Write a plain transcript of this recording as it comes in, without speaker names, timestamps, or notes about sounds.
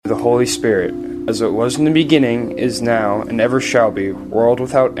the Holy Spirit, as it was in the beginning, is now, and ever shall be, world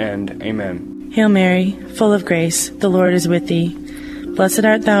without end. Amen. Hail Mary, full of grace, the Lord is with thee. Blessed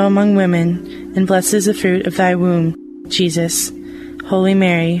art thou among women, and blessed is the fruit of thy womb, Jesus. Holy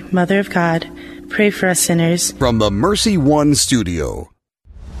Mary, Mother of God, pray for us sinners. From the Mercy One studio,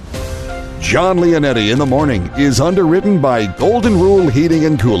 Jon Leonetti in the Morning is underwritten by Golden Rule Heating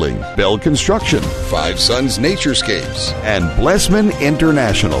and Cooling, Bell Construction, Five Sons Naturescapes, and Blessman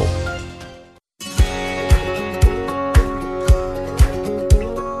International.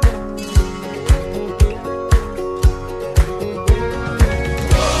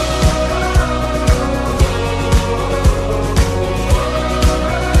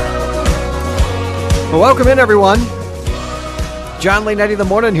 Well, welcome in, everyone. Jon Leonetti in the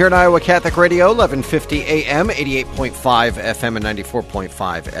Morning here on Iowa Catholic Radio, 1150 AM, 88.5 FM, and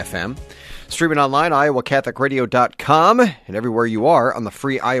 94.5 FM. Streaming online, iowacatholicradio.com, and everywhere you are on the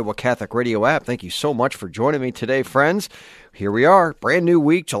free Iowa Catholic Radio app. Thank you so much for joining me today, friends. Here we are, brand new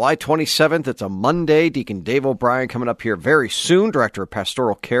week, July 27th. It's a Monday. Deacon Dave O'Brien coming up here very soon, Director of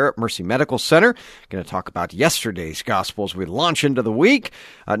Pastoral Care at Mercy Medical Center. Going to talk about yesterday's gospel as we launch into the week.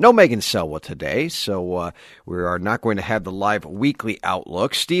 No Megan Selwa today, so we are not going to have the live weekly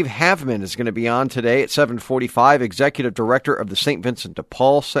outlook. Steve Havemann is going to be on today at 7:45, Executive Director of the St. Vincent de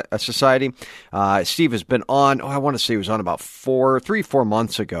Paul Society. Steve has been on, I want to say he was on about 4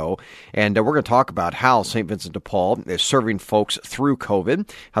 months ago, and we're going to talk about how St. Vincent de Paul is serving folks through COVID,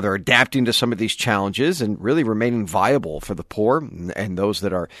 how they're adapting to some of these challenges and really remaining viable for the poor and those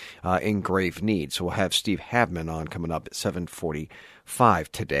that are in grave need. So we'll have Steve Havemann on coming up at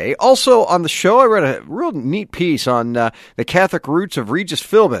 7:45 today. Also on the show, I read a real neat piece on the Catholic roots of Regis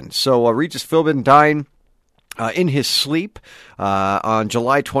Philbin. So Regis Philbin dying in his sleep on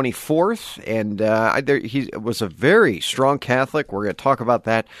July 24th, and he was a very strong Catholic. We're going to talk about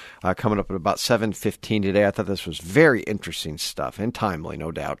that coming up at about 7:15 today. I thought this was very interesting stuff and timely,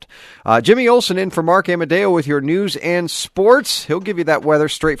 no doubt. Jimmy Olsen in for Mark Amadeo with your news and sports. He'll give you that weather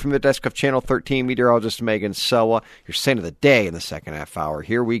straight from the desk of Channel 13. Meteorologist Megan Selwa, your saint of the day in the second half hour.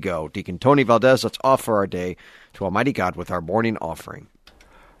 Here we go. Deacon Tony Valdez, let's offer our day to Almighty God with our morning offering.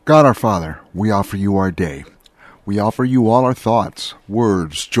 God our Father, we offer you our day. We offer you all our thoughts,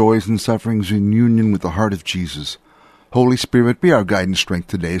 words, joys, and sufferings in union with the heart of Jesus. Holy Spirit, be our guide and strength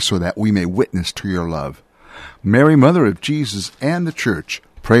today so that we may witness to your love. Mary, Mother of Jesus and the Church,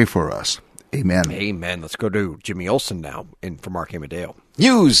 pray for us. Amen. Amen. Let's go to Jimmy Olsen now in for Mark Amadeo.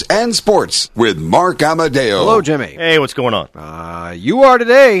 News and sports with Mark Amadeo. Hello, Jimmy. Hey, what's going on? You are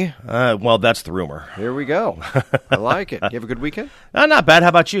today. Well, that's the rumor. Here we go. I like it. You have a good weekend? Not bad. How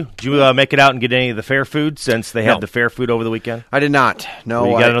about you? Did you make it out and get any of the fair food since they had the fair food over the weekend? I did not. No.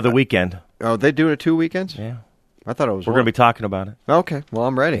 Well, you got another weekend. Oh, they do it 2 weekends? Yeah. I thought it was We're going to be talking about it. Okay. Well,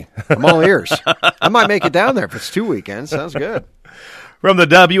 I'm ready. I'm all ears. I might make it down there if it's 2 weekends. Sounds good. From the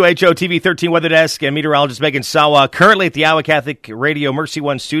WHO TV 13 Weather Desk and meteorologist Megan Sawa, currently at the Iowa Catholic Radio Mercy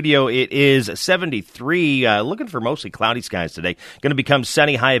One studio, it is 73. Looking for mostly cloudy skies today. Going to become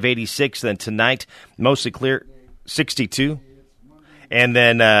sunny, high of 86. Then tonight, mostly clear, 62. And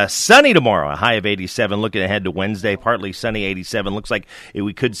then sunny tomorrow, a high of 87. Looking ahead to Wednesday, partly sunny, 87. Looks like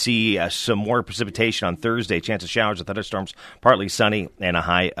we could see some more precipitation on Thursday. Chance of showers and thunderstorms, partly sunny, and a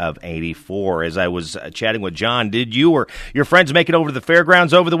high of 84. As I was chatting with John, did you or your friends make it over to the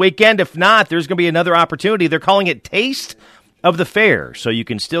fairgrounds over the weekend? If not, there's going to be another opportunity. They're calling it Taste of the Fair, so you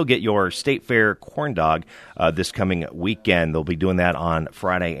can still get your State Fair corn dog this coming weekend. They'll be doing that on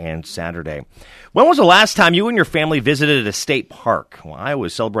Friday and Saturday. When was the last time you and your family visited a state park? Well, Iowa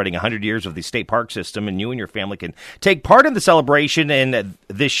is celebrating 100 years of the state park system, and you and your family can take part in the celebration and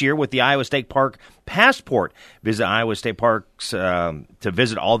this year with the Iowa State Park Passport. Visit Iowa State Parks to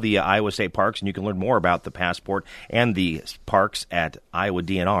visit all the Iowa State parks, and you can learn more about the Passport and the parks at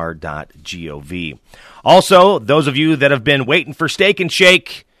iowadnr.gov. Also, those of you that have been waiting for Steak and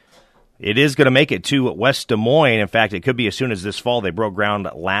Shake, it is going to make it to West Des Moines. In fact, it could be as soon as this fall. They broke ground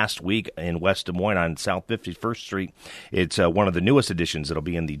last week in West Des Moines on South 51st Street. It's one of the newest additions that'll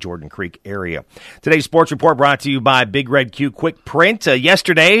be in the Jordan Creek area. Today's sports report brought to you by Big Red Q Quick Print.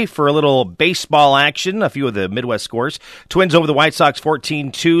 Yesterday, for a little baseball action, a few of the Midwest scores. Twins over the White Sox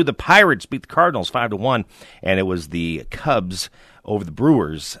 14-2. The Pirates beat the Cardinals 5-1. And it was the Cubs over the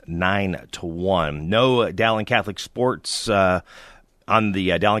Brewers 9-1. No Dowling Catholic sports on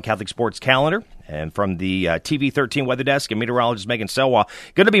the Dowling Catholic Sports calendar. And from the TV 13 Weather Desk and meteorologist Megan Selwa,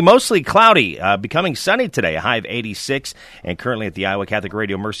 going to be mostly cloudy, becoming sunny today, a high of 86. And currently at the Iowa Catholic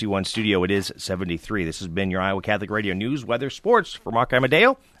Radio Mercy One studio, it is 73. This has been your Iowa Catholic Radio News, Weather, Sports. For Mark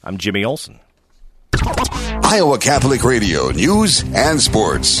Amadeo, I'm Jimmy Olsen. Iowa Catholic Radio News and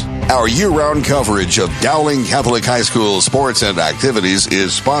Sports. Our year-round coverage of Dowling Catholic High School sports and activities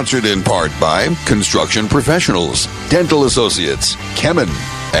is sponsored in part by Construction Professionals, Dental Associates, Kemen,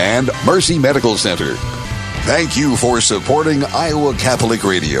 and Mercy Medical Center. Thank you for supporting Iowa Catholic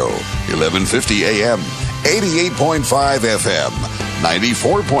Radio, 1150 AM, 88.5 FM,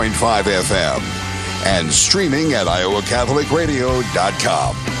 94.5 FM, and streaming at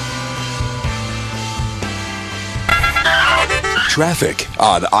iowacatholicradio.com. Traffic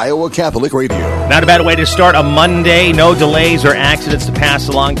on Iowa Catholic Radio. Not a bad way to start a Monday. No delays or accidents to pass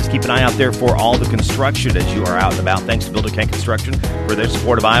along. Just keep an eye out there for all the construction as you are out and about. Thanks to Builder Kent Construction for their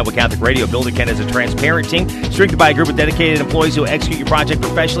support of Iowa Catholic Radio. Builder Kent is a transparent team strengthened by a group of dedicated employees who execute your project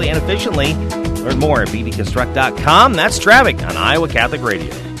professionally and efficiently. Learn more at bdconstruct.com. That's traffic on Iowa Catholic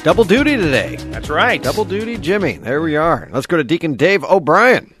Radio. Double duty today. That's right. Double duty Jimmy. There we are. Let's go to Deacon Dave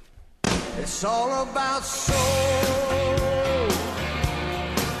O'Brien. It's all about soul.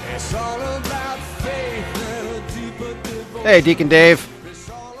 It's all about faith and a deeper devotion. Hey, Deacon Dave.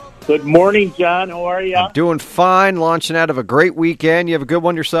 Good morning, John. How are you? I'm doing fine. Launching out of a great weekend. You have a good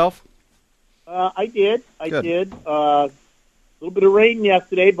one yourself? I did. Good. Did. A little bit of rain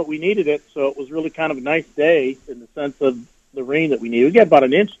yesterday, but we needed it, so it was really kind of a nice day in the sense of the rain that we needed. We got about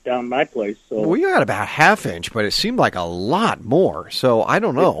an inch down my place. So We got about half inch, but it seemed like a lot more. So I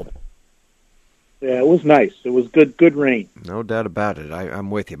don't know. yeah, it was nice. It was good rain. No doubt about it. I'm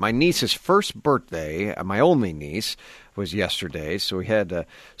with you. My niece's first birthday, my only niece, was yesterday. So we had a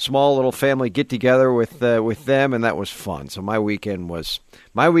small little family get together with them, and that was fun. So my weekend was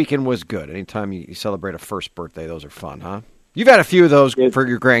good. Anytime you celebrate a first birthday, those are fun, huh? You've had a few of those for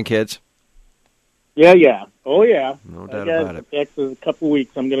your grandkids. Yeah. Oh, yeah. No doubt about it. In fact, in a couple of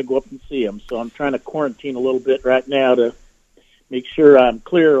weeks, I'm going to go up and see them. So I'm trying to quarantine a little bit right now to make sure I'm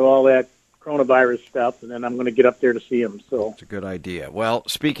clear of all that coronavirus stuff, and then I'm going to get up there to see them. So it's a good idea. Well,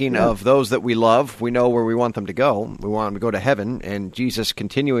 speaking of those that we love, we know where we want them to go. We want them to go to heaven, and Jesus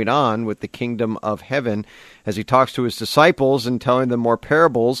continuing on with the kingdom of heaven as he talks to his disciples and telling them more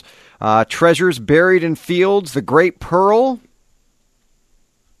parables. Treasures buried in fields, the great pearl.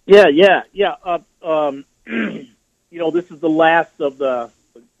 Yeah. This is the last of the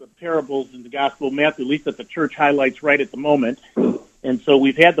parables in the Gospel of Matthew, at least that the church highlights right at the moment. And so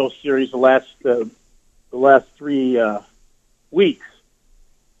we've had those series the last 3 weeks,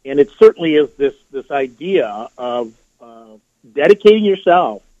 and it certainly is this idea of dedicating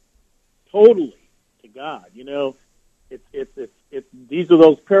yourself totally to God. You know, it's these are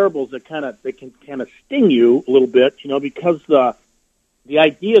those parables that can kind of sting you a little bit, you know, because the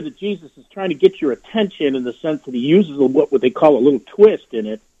idea that Jesus is trying to get your attention in the sense that he uses what they call a little twist in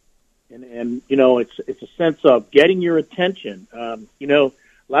it. And you know, it's a sense of getting your attention. You know,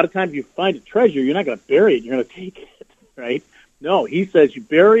 a lot of times you find a treasure, you're not going to bury it, you're going to take it, right? No, he says you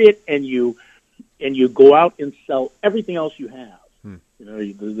bury it and you go out and sell everything else you have. You know,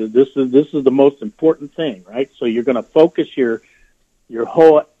 this is the most important thing, right? So you're going to focus your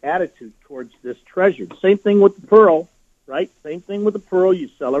whole attitude towards this treasure. Same thing with the pearl, right? Same thing with the pearl. You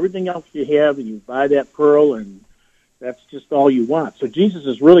sell everything else you have and you buy that pearl, and that's just all you want. So Jesus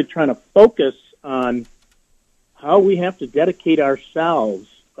is really trying to focus on how we have to dedicate ourselves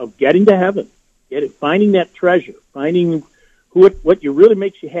of getting to heaven, finding that treasure, finding what really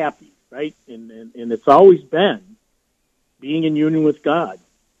makes you happy, right? And it's always been being in union with God.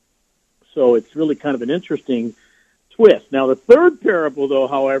 So it's really kind of an interesting twist. Now, the third parable, though,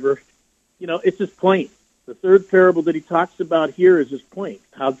 however, you know, it's just plain. The third parable that he talks about here is just plain.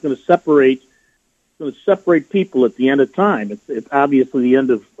 How it's going to separate people at the end of time. It's obviously the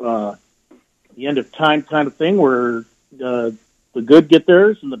end of time kind of thing where the good get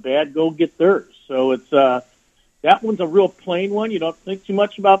theirs and the bad go get theirs. So it's that one's a real plain one. You don't think too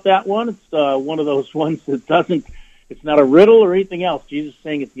much about that one. It's one of those ones that doesn't. It's not a riddle or anything else. Jesus is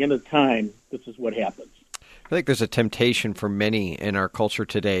saying at the end of time, this is what happens. I think there's a temptation for many in our culture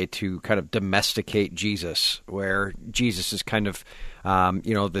today to kind of domesticate Jesus, where Jesus is kind of,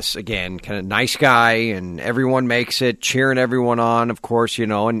 this, again, kind of nice guy, and everyone makes it, cheering everyone on, of course, you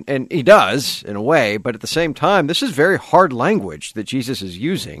know, and he does, in a way, but at the same time, this is very hard language that Jesus is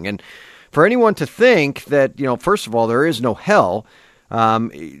using. And for anyone to think that, you know, first of all, there is no hell,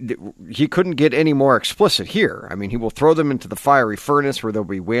 he couldn't get any more explicit here. I mean, he will throw them into the fiery furnace where there'll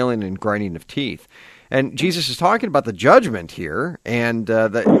be wailing and grinding of teeth. And Jesus is talking about the judgment here, and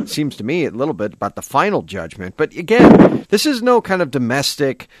that seems to me a little bit about the final judgment. But again, this is no kind of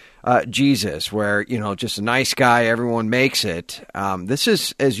domestic Jesus where, just a nice guy, everyone makes it. This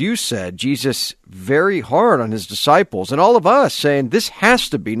is, as you said, Jesus very hard on his disciples and all of us saying this has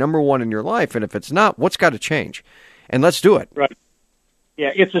to be number one in your life. And if it's not, what's got to change? And let's do it. Right.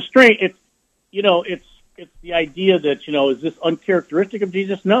 Yeah, it's a strange, it's the idea that, is this uncharacteristic of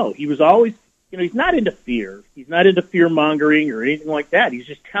Jesus? No, he was always, he's not into fear. He's not into fear-mongering or anything like that. He's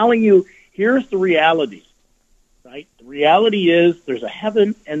just telling you, here's the reality. Right? The reality is there's a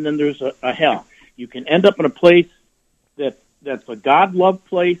heaven and then there's a hell. You can end up in a place that's a God-loved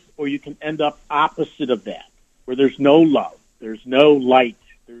place, or you can end up opposite of that, where there's no love, there's no light,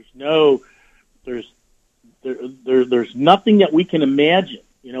 there's nothing that we can imagine.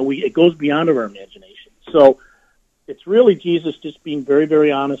 It goes beyond our imagination. So it's really Jesus just being very,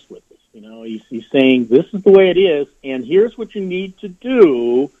 very honest with us. He's saying this is the way it is, and here's what you need to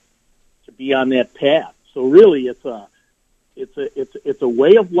do to be on that path. So really, it's a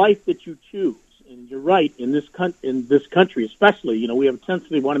way of life that you choose. And you're right, in this country, especially, we have a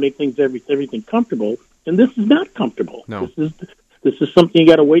tendency to want to make everything comfortable, and this is not comfortable. No. This is something you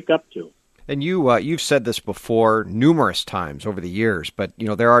got to wake up to. And you've said this before numerous times over the years, but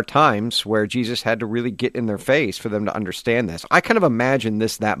there are times where Jesus had to really get in their face for them to understand this. I kind of imagine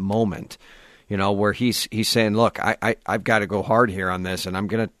that moment, where he's saying, look, I've got to go hard here on this, and I'm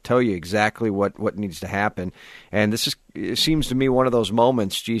going to tell you exactly what needs to happen. And it seems to me one of those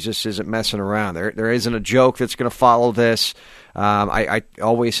moments Jesus isn't messing around. There isn't a joke that's going to follow this. I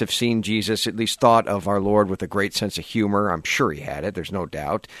always have seen Jesus, at least thought of our Lord, with a great sense of humor. I'm sure he had it, there's no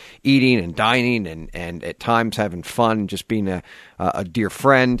doubt. Eating and dining and at times having fun, just being a dear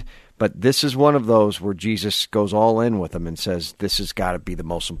friend. But this is one of those where Jesus goes all in with them and says, this has got to be the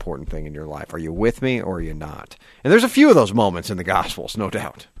most important thing in your life. Are you with me or are you not? And there's a few of those moments in the Gospels, no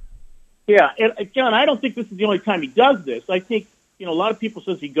doubt. Yeah, and John, I don't think this is the only time he does this. I think, a lot of people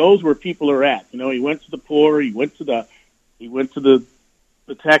says he goes where people are at. He went to the poor, he went to the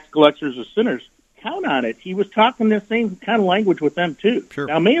tax collectors or sinners. Count on it. He was talking the same kind of language with them too. Sure.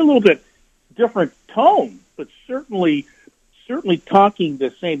 Now, maybe a little bit different tone, but certainly talking the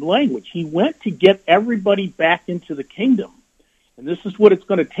same language. He went to get everybody back into the kingdom. And this is what it's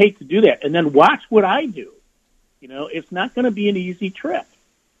going to take to do that. And then watch what I do. It's not going to be an easy trip.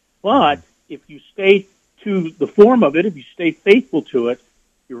 But if you stay to the form of it, if you stay faithful to it,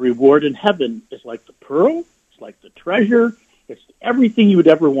 your reward in heaven is like the pearl, it's like the treasure, it's everything you would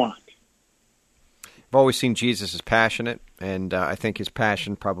ever want. I've always seen Jesus as passionate, and I think his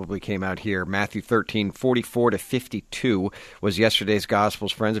passion probably came out here. Matthew 13:44-52 was yesterday's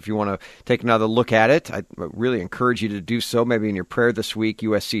Gospels, friends. If you want to take another look at it, I really encourage you to do so. Maybe in your prayer this week,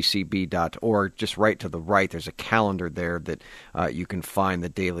 usccb.org. Just right to the right, there's a calendar there that you can find the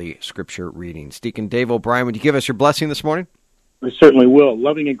daily Scripture readings. Deacon Dave O'Brien, would you give us your blessing this morning? I certainly will.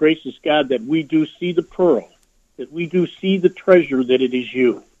 Loving and gracious God, that we do see the pearl, that we do see the treasure, that it is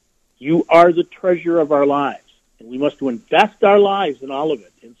you. You are the treasure of our lives, and we must invest our lives in all of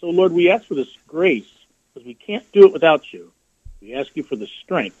it. And so, Lord, we ask for this grace, because we can't do it without you. We ask you for the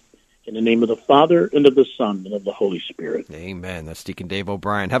strength, in the name of the Father, and of the Son, and of the Holy Spirit. Amen. That's Deacon Dave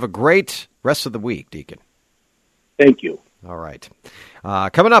O'Brien. Have a great rest of the week, Deacon. Thank you. All right.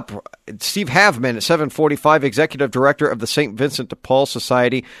 Coming up, Steve Havemann at 7:45, Executive Director of the St. Vincent de Paul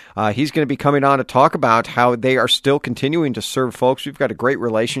Society. He's going to be coming on to talk about how they are still continuing to serve folks. We've got a great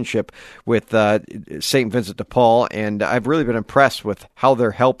relationship with St. Vincent de Paul, and I've really been impressed with how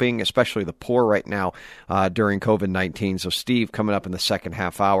they're helping, especially the poor right now during COVID-19. So Steve coming up in the second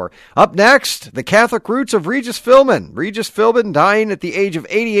half hour. Up next, the Catholic roots of Regis Philbin. Regis Philbin dying at the age of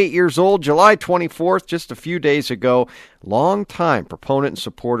 88 years old, July 24th, just a few days ago. Long-time proponent and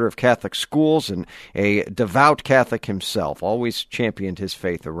supporter of Catholic schools and a devout Catholic himself. Always championed his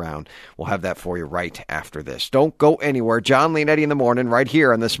faith around. We'll have that for you right after this. Don't go anywhere. Jon Leonetti in the morning right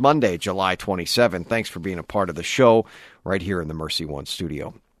here on this Monday, July 27th. Thanks for being a part of the show right here in the Mercy One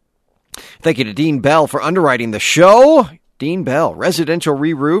studio. Thank you to Dean Bell for underwriting the show. Dean Bell, residential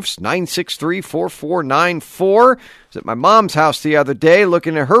re-roofs, 963-4494. I was at my mom's house the other day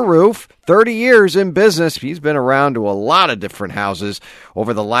looking at her roof. 30 years in business. He's been around to a lot of different houses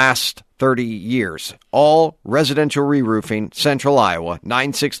over the last 30 years. All residential re-roofing, Central Iowa,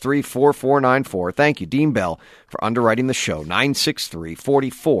 963-4494. Thank you, Dean Bell, for underwriting the show,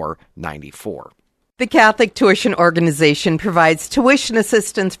 963-4494. The Catholic Tuition Organization provides tuition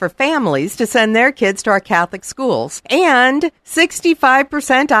assistance for families to send their kids to our Catholic schools and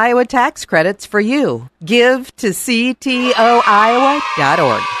 65% Iowa tax credits for you. Give to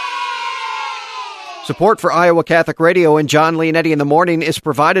ctoiowa.org. Support for Iowa Catholic Radio and Jon Leonetti in the Morning is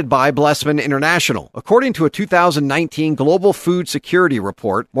provided by Blessman International. According to a 2019 Global Food Security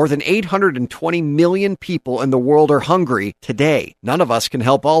Report, more than 820 million people in the world are hungry today. None of us can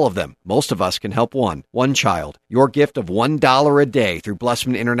help all of them. Most of us can help one child. Your gift of $1 a day through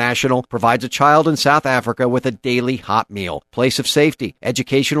Blessman International provides a child in South Africa with a daily hot meal, place of safety,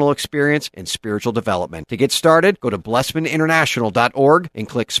 educational experience, and spiritual development. To get started, go to blessmaninternational.org and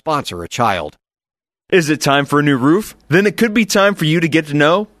click Sponsor a Child. Is it time for a new roof? Then it could be time for you to get to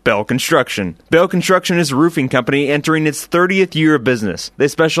know Bell Construction. Bell Construction is a roofing company entering its 30th year of business. They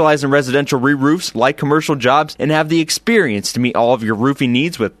specialize in residential re-roofs, light commercial jobs, and have the experience to meet all of your roofing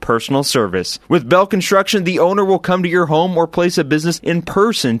needs with personal service. With Bell Construction, the owner will come to your home or place of business in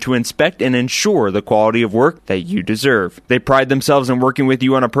person to inspect and ensure the quality of work that you deserve. They pride themselves in working with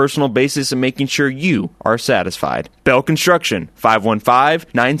you on a personal basis and making sure you are satisfied. Bell Construction,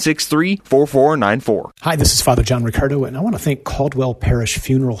 515-963-4494. Hi, this is Father John Riccardo, and I want to thank Caldwell Parish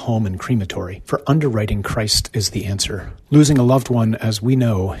Funeral Home and Crematory for underwriting Christ is the Answer. Losing a loved one, as we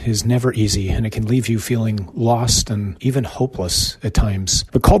know, is never easy, and it can leave you feeling lost and even hopeless at times.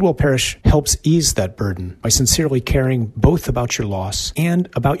 But Caldwell Parish helps ease that burden by sincerely caring both about your loss and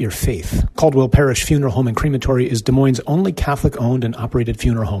about your faith. Caldwell Parish Funeral Home and Crematory is Des Moines' only Catholic-owned and operated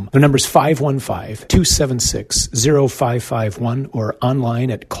funeral home. Their number is 515-276-0551 or online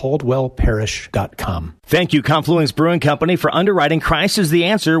at caldwellparish.com. Thank you, Confluence Brewing Company, for underwriting Christ is the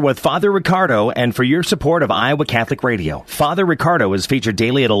Answer with Father Ricardo and for your support of Iowa Catholic Radio. Father Ricardo is featured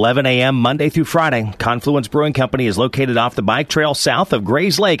daily at 11 a.m. Monday through Friday. Confluence Brewing Company is located off the bike trail south of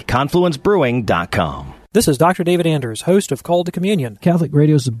Grays Lake. ConfluenceBrewing.com. This is Dr. David Anders, host of Call to Communion. Catholic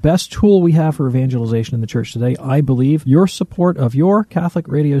Radio is the best tool we have for evangelization in the church today. I believe your support of your Catholic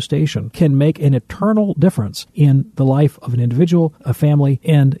radio station can make an eternal difference in the life of an individual, a family,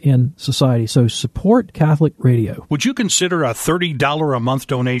 and in society. So support Catholic Radio. Would you consider a $30 a month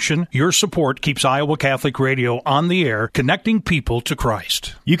donation? Your support keeps Iowa Catholic Radio on the air, connecting people to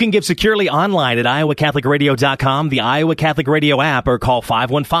Christ. You can give securely online at iowacatholicradio.com, the Iowa Catholic Radio app, or call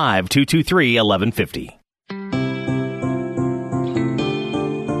 515-223-1150.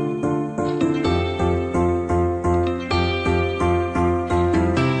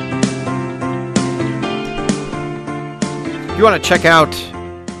 If you want to check out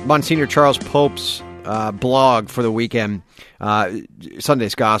Monsignor Charles Pope's blog for the weekend,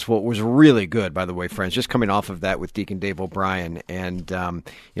 Sunday's Gospel was really good, by the way, friends. Just coming off of that with Deacon Dave O'Brien, and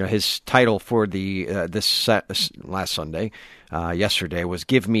his title for the last Sunday, yesterday, was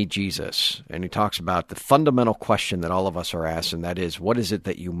 "Give Me Jesus," and he talks about the fundamental question that all of us are asked, and that is, what is it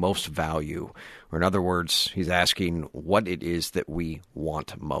that you most value? Or in other words, he's asking what it is that we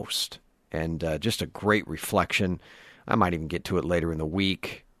want most, and just a great reflection. I might even get to it later in the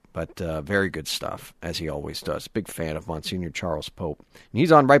week, but very good stuff, as he always does. Big fan of Monsignor Charles Pope. And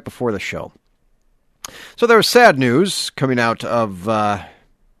he's on right before the show. So there was sad news coming out of, the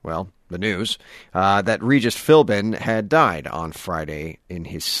news, that Regis Philbin had died on Friday in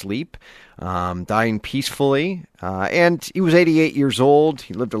his sleep, dying peacefully. And he was 88 years old.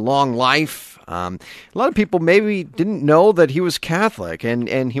 He lived a long life. A lot of people maybe didn't know that he was Catholic,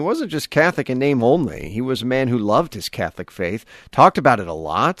 and he wasn't just Catholic in name only. He was a man who loved his Catholic faith, talked about it a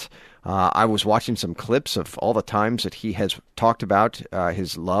lot. I was watching some clips of all the times that he has talked about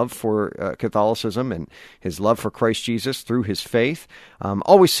his love for Catholicism and his love for Christ Jesus through his faith.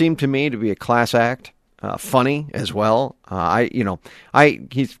 Always seemed to me to be a class act. Funny as well.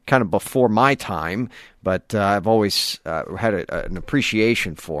 He's kind of before my time, but I've always had an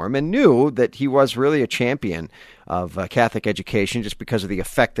appreciation for him and knew that he was really a champion of Catholic education just because of the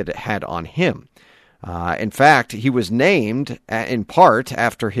effect that it had on him. In fact, he was named in part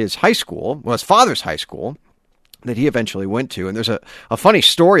after his high school, his father's high school, that he eventually went to. And there's a funny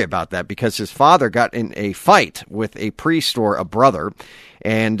story about that because his father got in a fight with a priest or a brother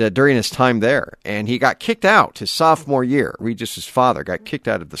and during his time there. And he got kicked out his sophomore year. Regis's father got kicked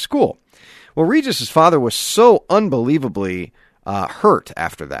out of the school. Well, Regis's father was so unbelievably hurt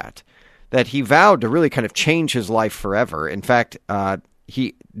after that he vowed to really kind of change his life forever. In fact,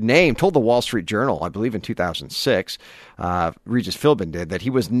 he told the Wall Street Journal, I believe in 2006, Regis Philbin did, that he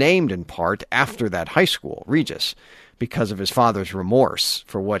was named in part after that high school, Regis, because of his father's remorse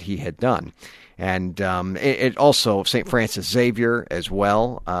for what he had done. And it also, St. Francis Xavier as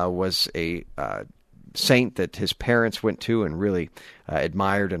well, was a saint that his parents went to and really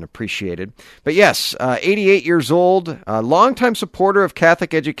admired and appreciated. But yes, 88 years old, a longtime supporter of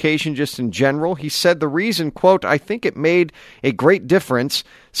Catholic education just in general. He said the reason, quote, "I think it made a great difference,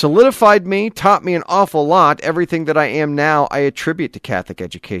 solidified me, taught me an awful lot. Everything that I am now, I attribute to Catholic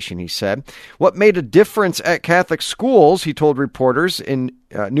education," he said. What made a difference at Catholic schools, he told reporters in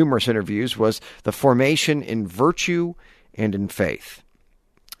numerous interviews, was the formation in virtue and in faith.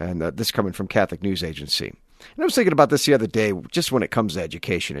 And this coming from Catholic News Agency. And I was thinking about this the other day, just when it comes to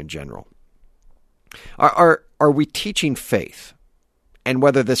education in general. Are we teaching faith? And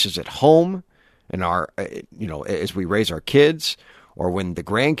whether this is at home, and as we raise our kids, or when the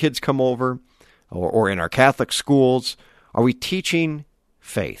grandkids come over, or in our Catholic schools, are we teaching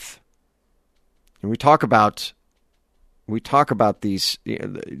faith? And we talk about these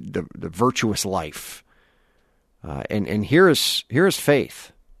the virtuous life, and here is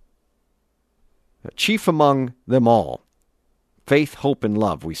faith. Chief among them all, faith, hope, and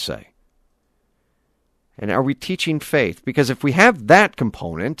love, we say. And are we teaching faith? Because if we have that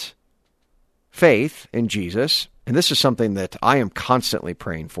component, faith in Jesus, and this is something that I am constantly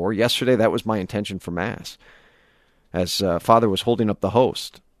praying for. Yesterday, that was my intention for Mass, as Father was holding up the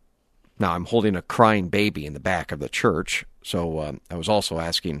host. Now, I'm holding a crying baby in the back of the church, so I was also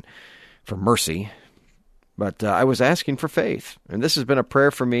asking for mercy. But I was asking for faith, and this has been a prayer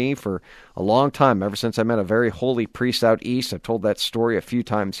for me for a long time, ever since I met a very holy priest out east. I've told that story a few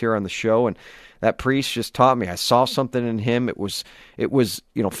times here on the show, and that priest just taught me. I saw something in him. It was,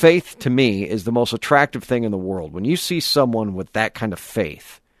 faith to me is the most attractive thing in the world. When you see someone with that kind of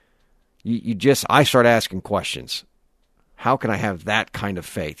faith, I start asking questions. How can I have that kind of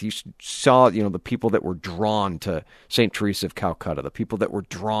faith? You saw, the people that were drawn to St. Teresa of Calcutta, the people that were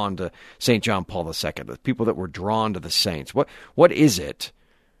drawn to St. John Paul II, the people that were drawn to the saints. What is it?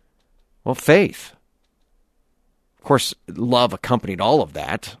 Well, faith. Of course, love accompanied all of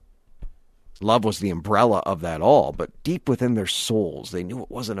that. Love was the umbrella of that all, but deep within their souls, they knew it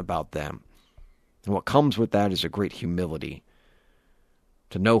wasn't about them. And what comes with that is a great humility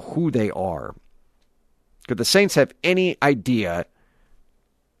to know who they are. Could the saints have any idea,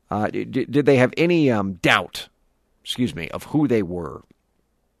 did they have any doubt, of who they were?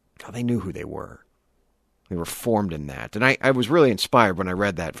 Oh, they knew who they were. They were formed in that. And I was really inspired when I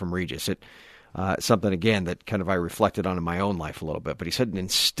read that from Regis. Something, again, that kind of I reflected on in my own life a little bit. But he said it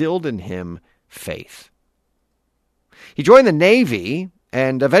instilled in him faith. He joined the Navy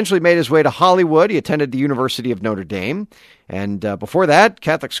and eventually made his way to Hollywood. He attended the University of Notre Dame. And before that,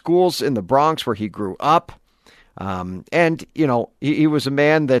 Catholic schools in the Bronx where he grew up. He was a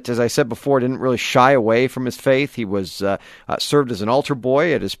man that, as I said before, didn't really shy away from his faith. He was served as an altar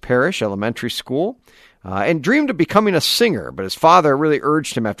boy at his parish elementary school. And dreamed of becoming a singer, but his father really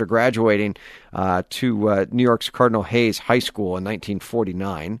urged him after graduating to New York's Cardinal Hayes High School in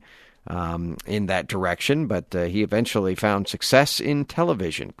 1949 in that direction. But he eventually found success in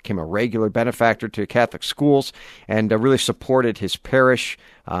television, became a regular benefactor to Catholic schools, and really supported his parish.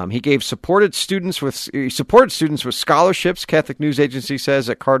 He supported students with scholarships, Catholic News Agency says,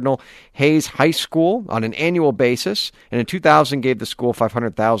 at Cardinal Hayes High School on an annual basis. And in 2000, gave the school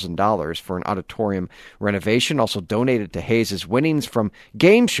 $500,000 for an auditorium renovation. Also donated to Hayes' winnings from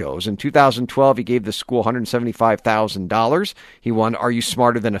game shows. In 2012, he gave the school $175,000. He won Are You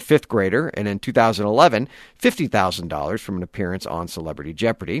Smarter Than a Fifth Grader? And in 2011, $50,000 from an appearance on Celebrity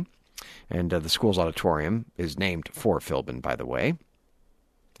Jeopardy. And the school's auditorium is named for Philbin, by the way.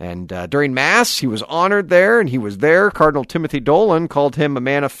 And during Mass, he was honored there, and he was there. Cardinal Timothy Dolan called him a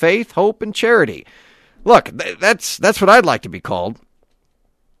man of faith, hope, and charity. Look, that's what I'd like to be called.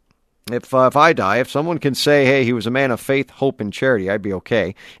 If I die, if someone can say, hey, he was a man of faith, hope, and charity, I'd be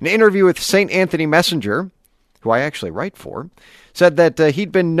okay. An interview with St. Anthony Messenger, who I actually write for, said that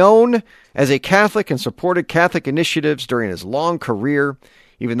he'd been known as a Catholic and supported Catholic initiatives during his long career,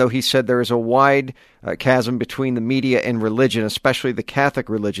 even though he said there is a wide chasm between the media and religion, especially the Catholic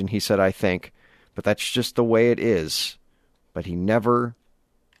religion, he said, I think. But that's just the way it is. But he never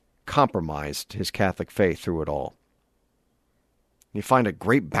compromised his Catholic faith through it all. You find a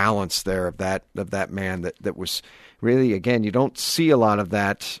great balance there of that man that was really, again, you don't see a lot of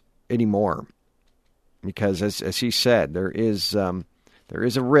that anymore. Because as he said, there is a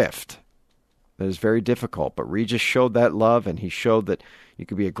rift that is very difficult. But Regis showed that love, and he showed that you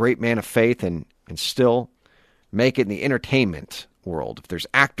could be a great man of faith and still make it in the entertainment world. If there's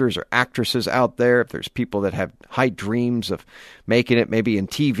actors or actresses out there, if there's people that have high dreams of making it maybe in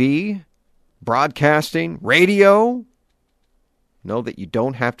TV, broadcasting, radio, know that you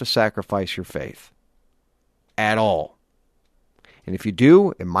don't have to sacrifice your faith at all. And if you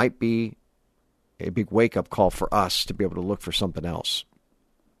do, it might be a big wake-up call for us to be able to look for something else.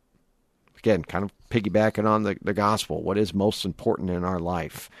 Again, kind of piggybacking on the gospel. What is most important in our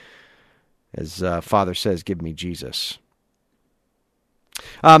life? As Father says, give me Jesus.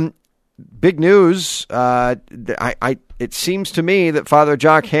 Big news. It seems to me that Father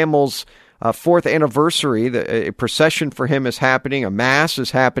Jock Hamill's 4th anniversary, a procession for him is happening. A mass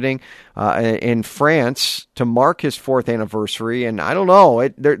is happening in France to mark his 4th anniversary. And I don't know,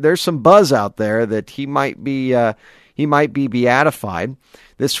 there's some buzz out there that he might be beatified.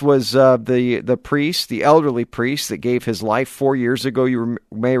 This was the priest, the elderly priest that gave his life 4 years ago. You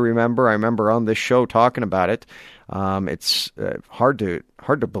may remember. I remember on this show talking about it. It's hard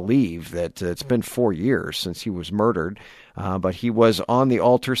to believe that it's been 4 years since he was murdered. But he was on the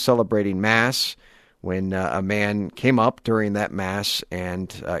altar celebrating Mass when a man came up during that Mass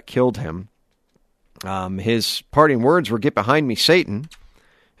and killed him. His parting words were, "Get behind me, Satan,"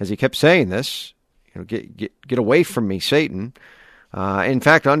 as he kept saying this. Get away from me, Satan. In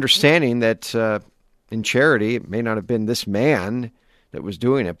fact, understanding that in charity, it may not have been this man that was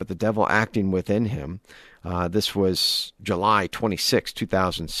doing it, but the devil acting within him. This was July 26,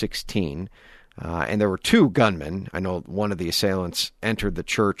 2016. And there were 2 gunmen. I know one of the assailants entered the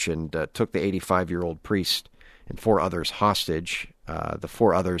church and took the 85-year-old priest and 4 others hostage. The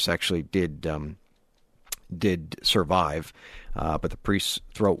 4 others actually did survive, but the priest's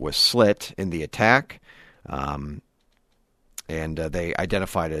throat was slit in the attack. And they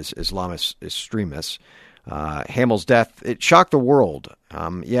identified as Islamist extremists. Hamill's death, it shocked the world.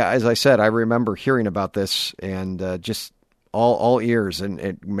 As I said, I remember hearing about this and just all ears, and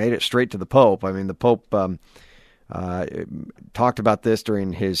it made it straight to the Pope. I mean, the Pope talked about this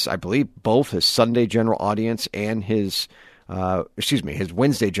during his, I believe, both his Sunday general audience and his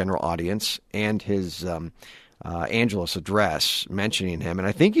Wednesday general audience and his Angelus address, mentioning him. And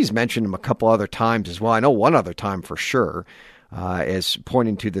I think he's mentioned him a couple other times as well. I know one other time for sure, as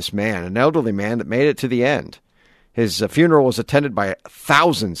pointing to this man, an elderly man that made it to the end. His funeral was attended by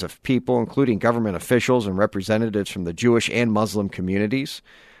thousands of people, including government officials and representatives from the Jewish and Muslim communities.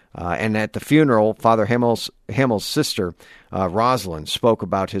 And at the funeral, Father Hamill's sister, Rosalind, spoke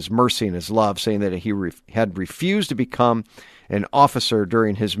about his mercy and his love, saying that he had refused to become an officer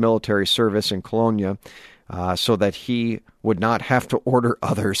during his military service in Cologne so that he would not have to order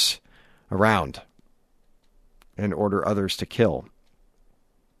others around and order others to kill.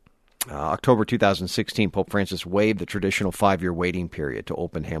 October 2016, Pope Francis waived the traditional 5-year waiting period to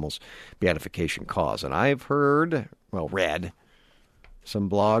open Hamill's beatification cause. And I've read some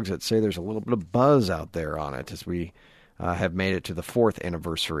blogs that say there's a little bit of buzz out there on it as we have made it to the 4th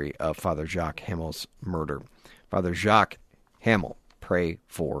anniversary of Father Jacques Hamill's murder. Father Jacques Hamill, pray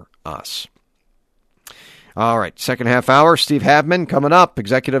for us. All right, second half hour, Steve Havemann coming up,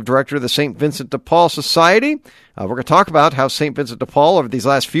 Executive Director of the St. Vincent de Paul Society. We're going to talk about how St. Vincent de Paul, over these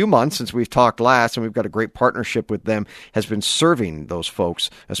last few months since we've talked last, and we've got a great partnership with them, has been serving those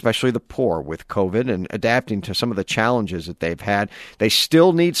folks, especially the poor, with COVID and adapting to some of the challenges that they've had. They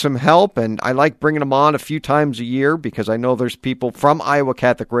still need some help, and I like bringing them on a few times a year because I know there's people from Iowa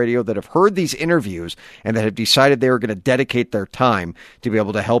Catholic Radio that have heard these interviews and that have decided they were going to dedicate their time to be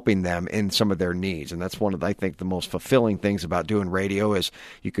able to helping them in some of their needs. And that's one of, I think, the most fulfilling things about doing radio is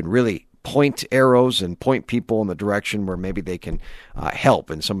you can really point arrows and point people in the direction where maybe they can help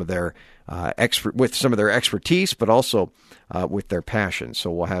in some of their with some of their expertise, but also with their passion.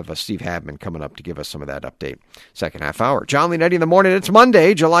 So we'll have Steve Havemann coming up to give us some of that update. Second half hour. Jon Leonetti in the morning. It's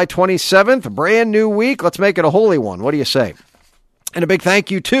Monday, July 27th, a brand new week. Let's make it a holy one. What do you say? And a big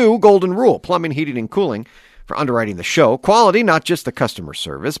thank you to Golden Rule, Plumbing, Heating, and Cooling, for underwriting the show. Quality, not just the customer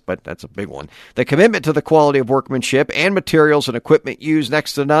service, but that's a big one. The commitment to the quality of workmanship and materials and equipment used,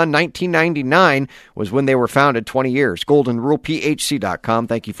 next to none. 1999 was when they were founded, 20 years. GoldenRulePHC.com.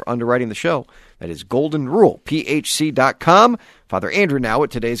 Thank you for underwriting the show. That is GoldenRulePHC.com. Father Andrew now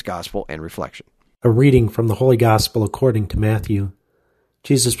with today's Gospel and Reflection. A reading from the Holy Gospel according to Matthew.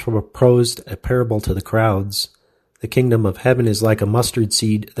 Jesus proposed a parable to the crowds. The kingdom of heaven is like a mustard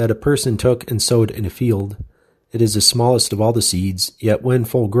seed that a person took and sowed in a field. It is the smallest of all the seeds, yet when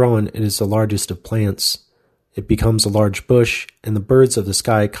full grown, it is the largest of plants. It becomes a large bush, and the birds of the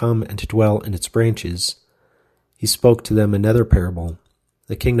sky come and dwell in its branches. He spoke to them another parable.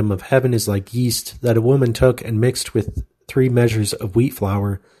 The kingdom of heaven is like yeast that a woman took and mixed with 3 measures of wheat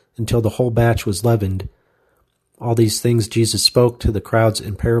flour until the whole batch was leavened. All these things Jesus spoke to the crowds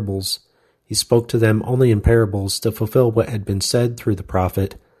in parables. He spoke to them only in parables to fulfill what had been said through the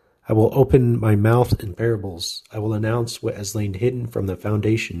prophet. I will open my mouth in parables. I will announce what has lain hidden from the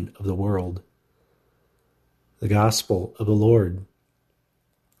foundation of the world. The Gospel of the Lord.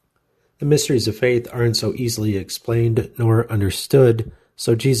 The mysteries of faith aren't so easily explained nor understood,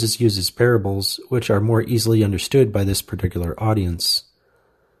 so Jesus uses parables, which are more easily understood by this particular audience.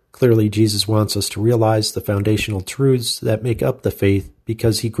 Clearly, Jesus wants us to realize the foundational truths that make up the faith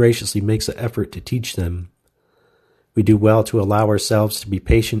because he graciously makes an effort to teach them. We do well to allow ourselves to be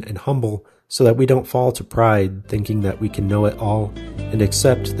patient and humble so that we don't fall to pride, thinking that we can know it all, and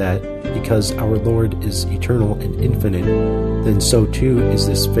accept that because our Lord is eternal and infinite, then so too is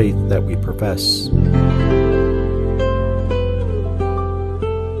this faith that we profess.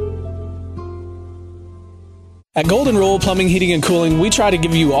 At Golden Rule Plumbing, Heating, and Cooling, we try to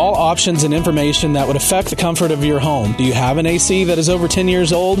give you all options and information that would affect the comfort of your home. Do you have an AC that is over 10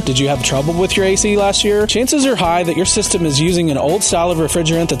 years old? Did you have trouble with your AC last year? Chances are high that your system is using an old style of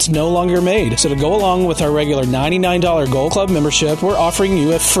refrigerant that's no longer made. So to go along with our regular $99 Gold Club membership, we're offering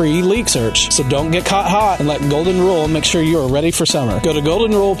you a free leak search. So don't get caught hot and let Golden Rule make sure you are ready for summer. Go to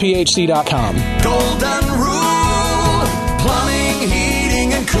goldenrulephc.com. Golden Rule Plumbing,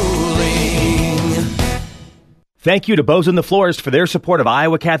 Heating, and Cooling. Thank you to Bozen the Florist for their support of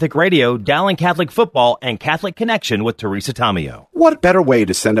Iowa Catholic Radio, Dowling Catholic Football, and Catholic Connection with Teresa Tomeo. What better way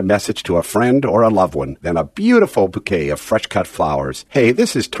to send a message to a friend or a loved one than a beautiful bouquet of fresh-cut flowers? Hey,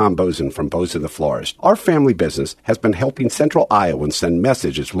 this is Tom Bozen from Bozen the Florist. Our family business has been helping Central Iowans send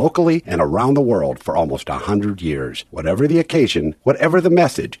messages locally and around the world for almost 100 years. Whatever the occasion, whatever the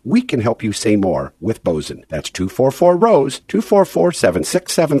message, we can help you say more with Bozen. That's 244-ROSE,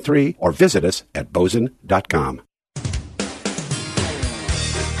 244-7673, or visit us at bozen.com.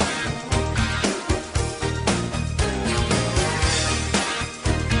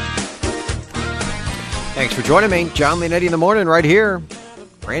 Thanks for joining me. Jon Leonetti in the morning right here.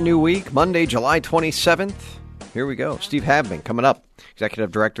 Brand new week, Monday, July 27th. Here we go. Steve Havemann coming up.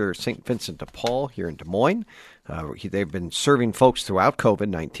 Executive Director, St. Vincent de Paul here in Des Moines. They've been serving folks throughout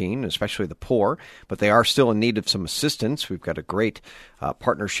COVID-19, especially the poor, but they are still in need of some assistance. We've got a great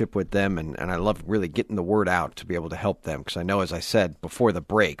partnership with them, and I love really getting the word out to be able to help them, because I know, as I said before the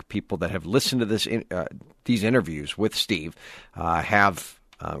break, people that have listened to these interviews with Steve have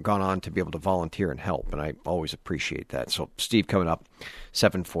gone on to be able to volunteer and help, and I always appreciate that. So Steve coming up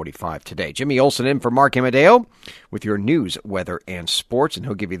 7:45 today. Jimmy Olsen in for Mark Amadeo with your news, weather, and sports, and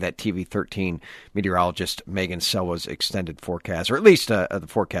he'll give you that TV 13 meteorologist Megan Selwa's extended forecast, or at least the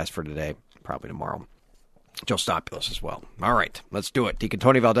forecast for today, probably tomorrow. Joe Stopulus as well. All right, let's do it. Deacon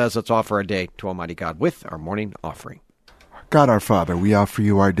Tony Valdez, let's offer our day to Almighty God with our morning offering. God our Father, we offer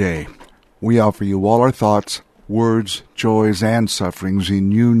you our day. We offer you all our thoughts, words, joys, and sufferings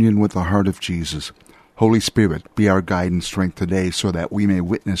in union with the heart of Jesus. Holy Spirit, be our guide and strength today so that we may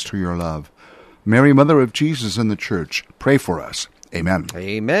witness to your love. Mary, Mother of Jesus and the Church, pray for us. Amen.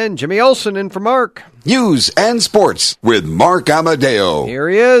 Amen. Jimmy Olsen in for Mark. News and sports with Mark Amadeo. Here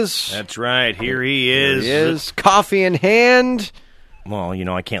he is. That's right. Here he is. Here he is. Coffee in hand. Well,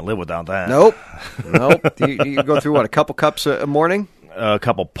 I can't live without that. Nope. You go through, a couple cups a morning? A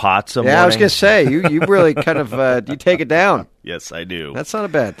couple pots a morning. Yeah, I was going to say, you really kind of, you take it down. Yes, I do. That's not a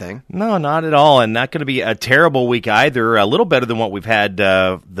bad thing. No, not at all, and not going to be a terrible week either. A little better than what we've had,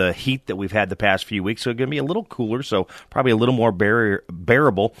 the heat that we've had the past few weeks, so it's going to be a little cooler, so probably a little more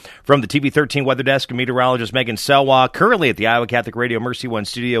bearable. From the TV 13 Weather Desk, meteorologist Megan Selwa, currently at the Iowa Catholic Radio Mercy One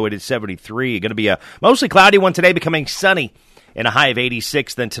studio, it is 73. Going to be a mostly cloudy one today, becoming sunny. And a high of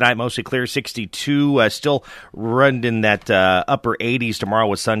 86, then tonight mostly clear, 62. Still running in that upper 80s tomorrow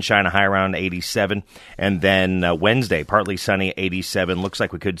with sunshine, a high around 87. And then Wednesday, partly sunny, 87. Looks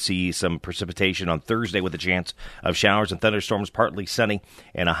like we could see some precipitation on Thursday with a chance of showers and thunderstorms, partly sunny,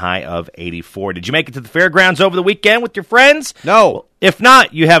 and a high of 84. Did you make it to the fairgrounds over the weekend with your friends? No. If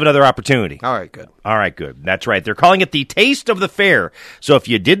not, you have another opportunity. All right, good. All right, good. That's right. They're calling it the Taste of the Fair. So if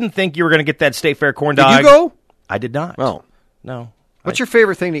you didn't think you were going to get that State Fair corn dog. Did you go? I did not. Oh. No. What's your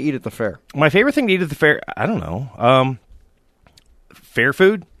favorite thing to eat at the fair? My favorite thing to eat at the fair, I don't know. Fair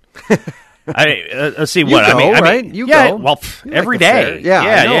food? Let's see what. You go, right? You go. Well, every day. Fair.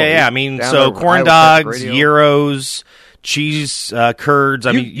 Yeah. I mean, so corn dogs, gyros, cheese curds.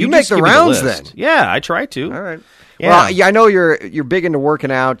 I mean, you make the rounds then. Yeah, I try to. All right. Yeah. Well, I know you're big into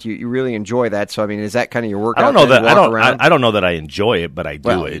working out. You really enjoy that. So I mean, is that kind of your workout? I don't know that. I don't know that I enjoy it, but I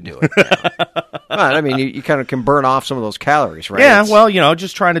do it. You do it. Yeah. Well, I mean, you kind of can burn off some of those calories, right? Yeah.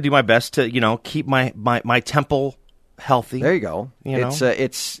 Just trying to do my best to keep my temple healthy. There you go.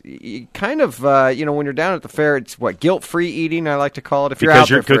 It's kind of when you're down at the fair, it's guilt-free eating. I like to call it. If you're out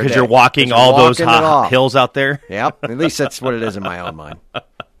there for a day. You're walking all those hills out there. Yep. At least that's what it is in my own mind.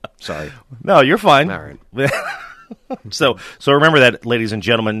 Sorry. No, you're fine. All right. So remember that, ladies and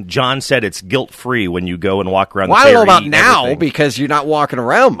gentlemen. John said it's guilt-free when you go and walk around the Well, fair. I don't know about eat now everything. because you're not walking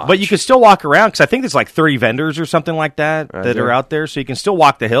around much. But you can still walk around because I think there's like 30 vendors or something like that that there? are out there. So you can still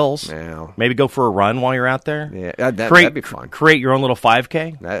walk the hills. Yeah. Maybe go for a run while you're out there. Yeah, that'd be fun. Create your own little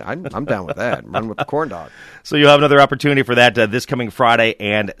 5K. I'm down with that. Run with the corn dog. So you'll have another opportunity for that this coming Friday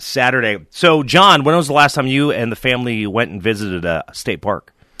and Saturday. So, John, when was the last time you and the family went and visited a state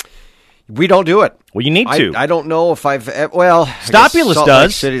park? We don't do it. Well, you need to. I don't know if I've. Well, Stopulous Salt does.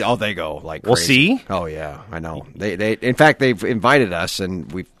 Lake City, oh, they go like We'll crazy. see. Oh yeah, I know. They in fact they've invited us and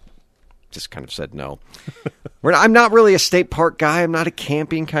we've just kind of said no. I'm not really a state park guy. I'm not a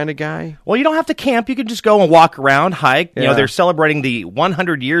camping kind of guy. Well, you don't have to camp. You can just go and walk around, hike. You know, Yeah. they're celebrating the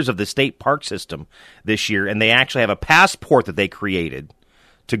 100 years of the state park system this year, and they actually have a passport that they created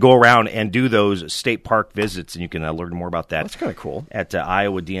to go around and do those state park visits, and you can learn more about that. That's kind of cool. At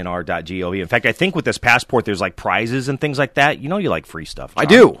iowadnr.gov. In fact, I think with this passport, there's like prizes and things like that. You know you like free stuff, John. I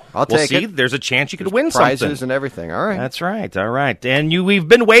do. I'll Well, take see, it. there's a chance you could There's win prizes something. and everything. All right. That's right. All right. And we've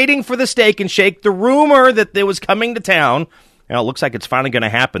been waiting for the Steak and Shake. The rumor that it was coming to town. Now, it looks like it's finally going to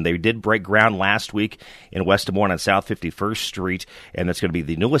happen. They did break ground last week in West Des Moines on South 51st Street, and that's going to be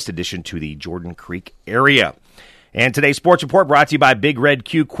the newest addition to the Jordan Creek area. And today's sports report brought to you by Big Red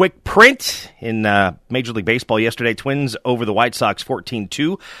Q Quick Print. In Major League Baseball yesterday, Twins over the White Sox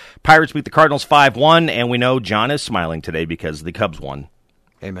 14-2. Pirates beat the Cardinals 5-1, and we know John is smiling today because the Cubs won.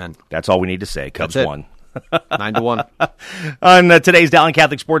 Amen. That's all we need to say. Cubs That's it. won. 9-1. On today's Dowling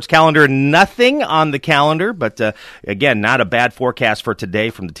Catholic Sports calendar, nothing on the calendar, but again, not a bad forecast for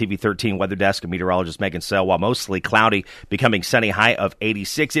today from the TV13 weather desk and meteorologist Megan Sell. While mostly cloudy, becoming sunny, high of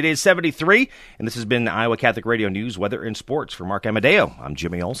 86. It is 73, and this has been Iowa Catholic Radio News, Weather, and Sports. For Mark Amadeo, I'm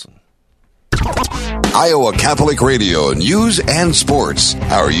Jimmy Olson. Iowa Catholic Radio News and Sports.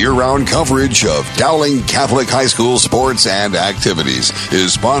 Our year-round coverage of Dowling Catholic High School sports and activities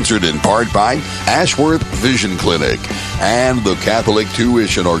is sponsored in part by Ashworth Vision Clinic and the Catholic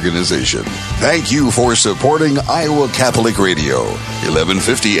Tuition Organization. Thank you for supporting Iowa Catholic Radio.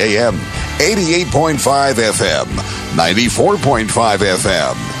 1150 AM, 88.5 FM, 94.5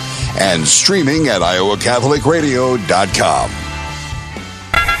 FM, and streaming at iowacatholicradio.com.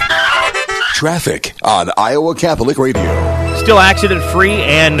 Traffic on Iowa Catholic Radio. Still accident-free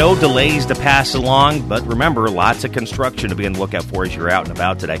and no delays to pass along, but remember, lots of construction to be on the lookout for as you're out and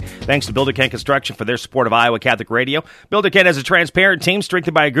about today. Thanks to Builder Ken Construction for their support of Iowa Catholic Radio. Builder Ken has a transparent team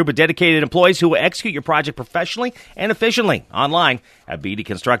strengthened by a group of dedicated employees who will execute your project professionally and efficiently. Online at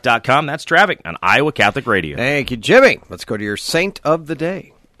bdconstruct.com. That's traffic on Iowa Catholic Radio. Thank you, Jimmy. Let's go to your Saint of the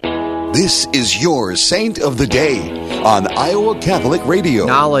Day. This is your Saint of the Day on Iowa Catholic Radio.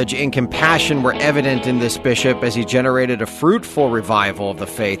 Knowledge and compassion were evident in this bishop as he generated a fruitful revival of the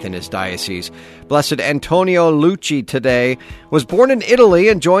faith in his diocese. Blessed Antonio Lucci today was born in Italy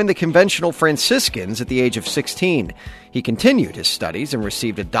and joined the conventional Franciscans at the age of 16. He continued his studies and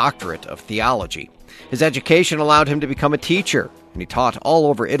received a doctorate of theology. His education allowed him to become a teacher, and he taught all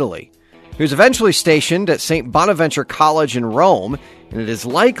over Italy. He was eventually stationed at St. Bonaventure College in Rome, and it is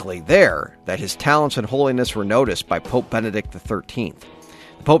likely there that his talents and holiness were noticed by Pope Benedict XIII.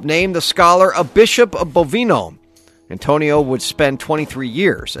 The Pope named the scholar a bishop of Bovino. Antonio would spend 23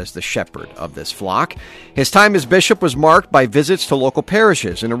 years as the shepherd of this flock. His time as bishop was marked by visits to local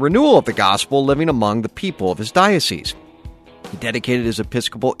parishes and a renewal of the gospel living among the people of his diocese. He dedicated his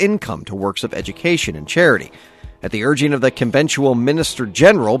episcopal income to works of education and charity. At the urging of the conventual minister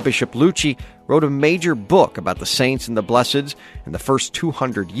general, Bishop Lucci wrote a major book about the saints and the blesseds in the first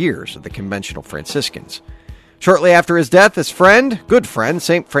 200 years of the conventional Franciscans. Shortly after his death, his good friend,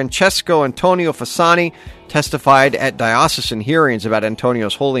 St. Francesco Antonio Fasani, testified at diocesan hearings about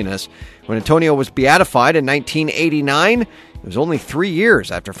Antonio's holiness. When Antonio was beatified in 1989, it was only 3 years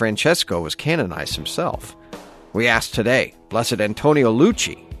after Francesco was canonized himself. We ask today, Blessed Antonio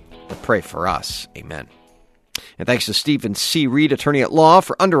Lucci, to pray for us. Amen. And thanks to Stephen C. Reed, attorney at law,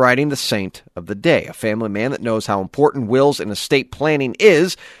 for underwriting the Saint of the Day, a family man that knows how important wills and estate planning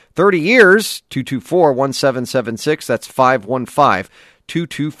is. 30 years, 224-1776. That's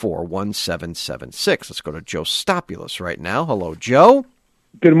 515-224-1776. Let's go to Joe Stopulous right now. Hello, Joe.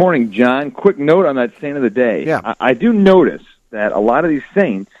 Good morning, John. Quick note on that Saint of the Day. Yeah. I do notice that a lot of these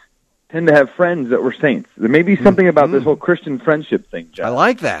saints tend to have friends that were saints. There may be something about this whole Christian friendship thing, John. I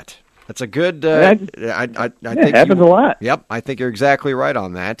like that. That's a good. I think it happens a lot. Yep, I think you're exactly right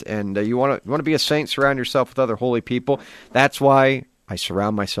on that. And you want to be a saint, surround yourself with other holy people. That's why I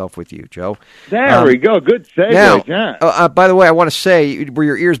surround myself with you, Joe. There we go. Good segue, now, John. By the way, I want to say, were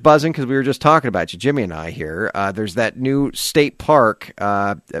your ears buzzing because we were just talking about you, Jimmy and I here? There's that new state park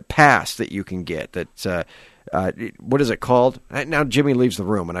pass that you can get. That's what is it called? Now Jimmy leaves the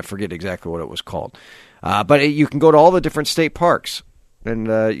room, and I forget exactly what it was called. But you can go to all the different state parks. And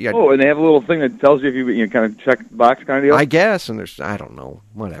and they have a little thing that tells you if you kind of check the box kind of deal? I guess, and I don't know,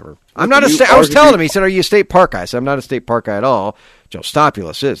 whatever. I'm not I was telling him, he said, are you a state park guy? I said, I'm not a state park guy at all. Joe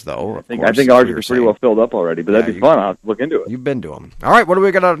Stopulus is, though. I think ours is pretty well filled up already, but that'd be fun. I'll have to look into it. You've been to them. All right, what do we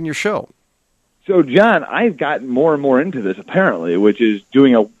got on your show? So, John, I've gotten more and more into this, apparently, which is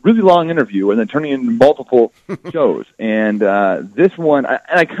doing a really long interview and then turning it into multiple shows. And this one,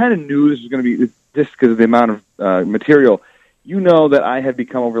 I kind of knew this was going to be, just because of the amount of material. You know that I have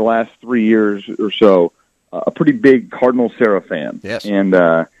become, over the last 3 years or so, a pretty big Cardinal Sarah fan. Yes. And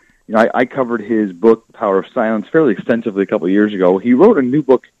I covered his book, The Power of Silence, fairly extensively a couple of years ago. He wrote a new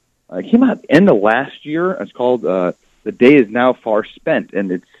book. It came out at the end of last year. It's called The Day Is Now Far Spent.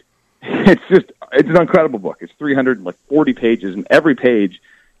 And it's an incredible book. It's 340 pages, and every page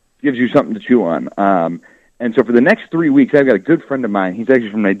gives you something to chew on. And so for the next 3 weeks, I've got a good friend of mine. He's actually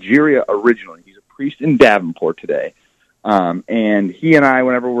from Nigeria originally. He's a priest in Davenport today. And he and I,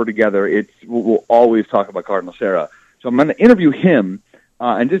 whenever we're together, we'll always talk about Cardinal Sarah. So I'm going to interview him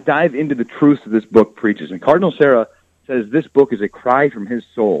and just dive into the truths that this book preaches. And Cardinal Sarah says this book is a cry from his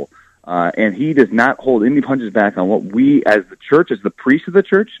soul, and he does not hold any punches back on what we, as the church, as the priests of the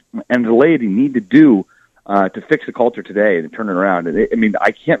church, and the laity need to do to fix the culture today and to turn it around. And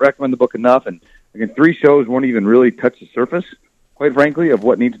I can't recommend the book enough. And again, 3 shows won't even really touch the surface, quite frankly, of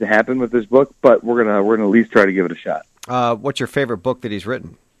what needs to happen with this book. But we're gonna at least try to give it a shot. What's your favorite book that he's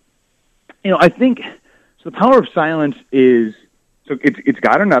written? I think so. The Power of Silence is it's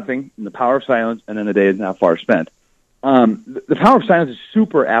God or Nothing, and The Power of Silence, and then The Day Is Now Far Spent. The Power of Silence is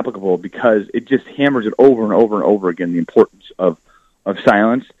super applicable because it just hammers it over and over and over again, the importance of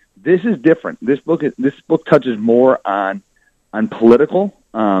silence. This is different. This book touches more on political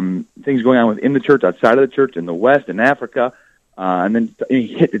things going on within the church, outside of the church, in the West, in Africa, and then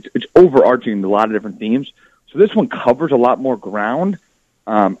it's overarching a lot of different themes. So this one covers a lot more ground.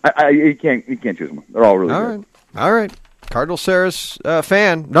 You can't choose them. They're all really good. All right. Cardinal Sarah's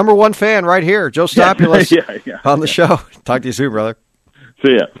fan, number one fan right here, Joe Stopulus on the show. Talk to you soon, brother.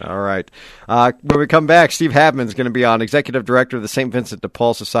 See ya. All right. When we come back, Steve Havemann is going to be on, Executive Director of the St. Vincent de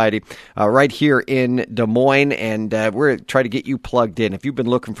Paul Society, right here in Des Moines, and we're trying to get you plugged in. If you've been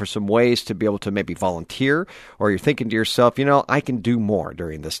looking for some ways to be able to maybe volunteer, or you're thinking to yourself, I can do more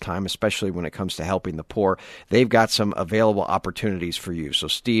during this time, especially when it comes to helping the poor, they've got some available opportunities for you. So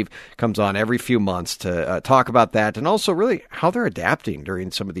Steve comes on every few months to talk about that, and also really how they're adapting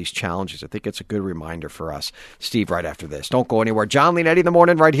during some of these challenges. I think it's a good reminder for us. Steve, right after this. Don't go anywhere. Jon Leonetti in the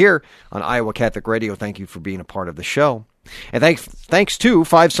morning right here on Iowa Catholic Radio. Thank you for being a part of the show. And thanks to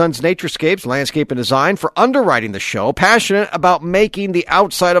Five Sons Naturescapes Landscape and Design for underwriting the show, passionate about making the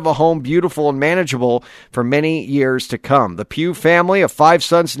outside of a home beautiful and manageable for many years to come. The Pugh family of Five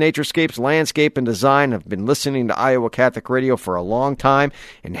Sons Naturescapes Landscape and Design have been listening to Iowa Catholic Radio for a long time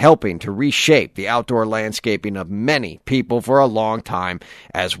and helping to reshape the outdoor landscaping of many people for a long time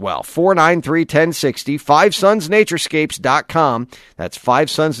as well. 493-1060, FiveSonsNaturescapes.com. That's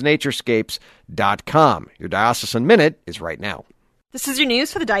FiveSonsNaturescapes.com. Your Diocesan Minute is right now. This is your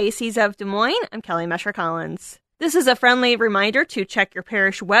news for the Diocese of Des Moines. I'm Kelly Mesher-Collins. This is a friendly reminder to check your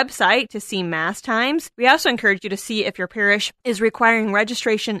parish website to see Mass times. We also encourage you to see if your parish is requiring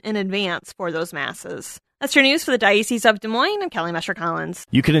registration in advance for those Masses. That's your news for the Diocese of Des Moines. I'm Kelly Mesher-Collins.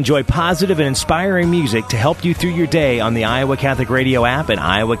 You can enjoy positive and inspiring music to help you through your day on the Iowa Catholic Radio app and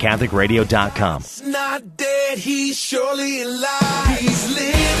iowacatholicradio.com. He's not dead, he's surely alive. He's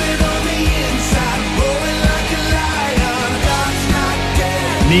living on the inside, roaring like a lion. God's not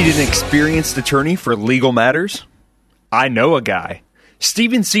dead. Need an experienced attorney for legal matters? I know a guy.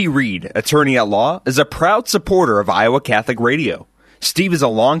 Stephen C. Reed, attorney at law, is a proud supporter of Iowa Catholic Radio. Steve is a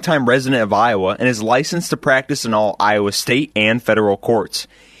longtime resident of Iowa and is licensed to practice in all Iowa state and federal courts.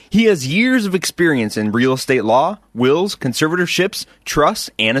 He has years of experience in real estate law, wills, conservatorships, trusts,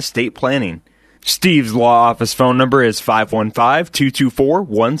 and estate planning. Steve's law office phone number is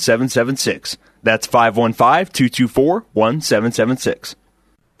 515-224-1776. That's 515-224-1776.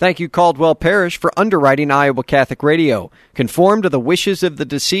 Thank you, Caldwell Parish, for underwriting Iowa Catholic Radio. Conform to the wishes of the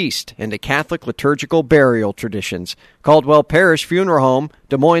deceased and to Catholic liturgical burial traditions. Caldwell Parish Funeral Home,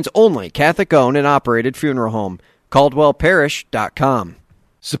 Des Moines' only Catholic-owned and operated funeral home. CaldwellParish.com.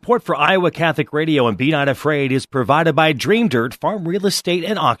 Support for Iowa Catholic Radio and Be Not Afraid is provided by Dream Dirt Farm Real Estate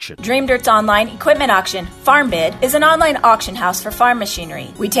and Auction. Dream Dirt's online equipment auction, Farm Bid, is an online auction house for farm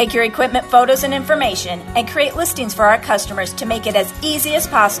machinery. We take your equipment photos and information and create listings for our customers to make it as easy as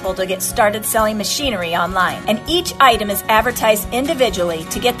possible to get started selling machinery online. And each item is advertised individually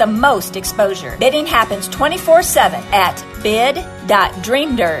to get the most exposure. Bidding happens 24/7 at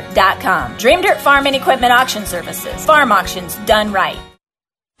bid.dreamdirt.com. Dream Dirt Farm and Equipment Auction Services. Farm auctions done right.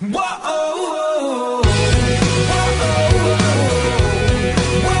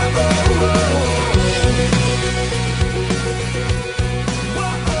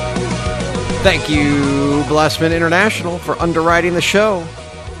 Thank you, Blessman International, for underwriting the show.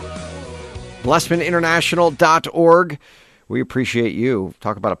 BlessmanInternational.org. We appreciate you.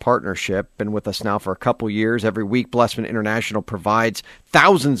 Talk about a partnership. Been with us now for a couple years. Every week, Blessman International provides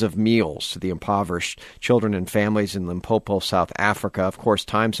thousands of meals to the impoverished children and families in Limpopo, South Africa. Of course,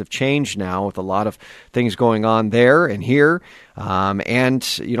 times have changed now with a lot of things going on there and here. And,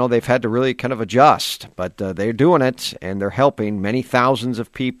 you know, they've had to really kind of adjust. But they're doing it, and they're helping many thousands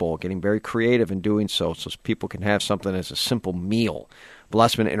of people, getting very creative in doing so people can have something as a simple meal.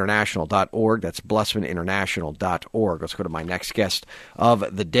 BlessmanInternational.org. That's BlessmanInternational.org. Let's go to my next guest of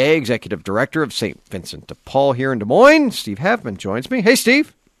the day, Executive Director of St. Vincent de Paul here in Des Moines. Steve Havemann joins me. Hey,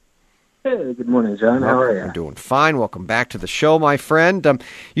 Steve. Hey, good morning, John. How are you? I'm doing fine. Welcome back to the show, my friend.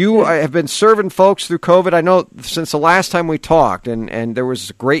 You have been serving folks through COVID, I know, since the last time we talked, and there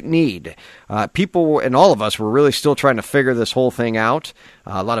was a great need. People and all of us were really still trying to figure this whole thing out.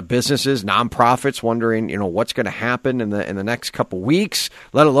 A lot of businesses, nonprofits, wondering, you know, what's going to happen in the next couple weeks,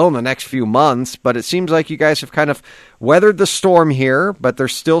 let alone the next few months. But it seems like you guys have kind of weathered the storm here, but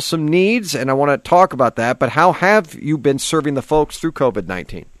there's still some needs, and I want to talk about that. But how have you been serving the folks through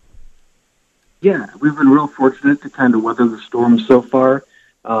COVID-19? Yeah, we've been real fortunate to kind of weather the storm so far.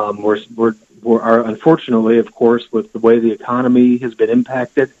 We're unfortunately, of course, with the way the economy has been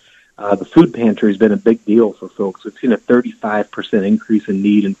impacted, the food pantry has been a big deal for folks. We've seen a 35% increase in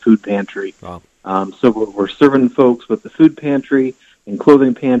need in food pantry. Wow. So we're serving folks with the food pantry and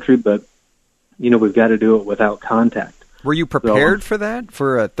clothing pantry, but, you know, we've got to do it without contact. Were you prepared for that,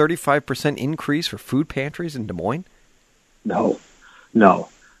 for a 35% increase for food pantries in Des Moines? No.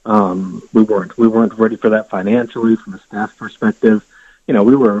 We weren't ready for that financially from a staff perspective. You know,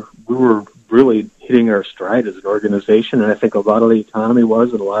 we were really hitting our stride as an organization, and I think a lot of the economy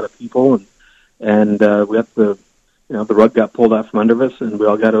was, and a lot of people, and we have the rug got pulled out from under us, and we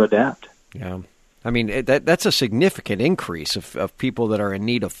all got to adapt. Yeah. I mean, that's a significant increase of people that are in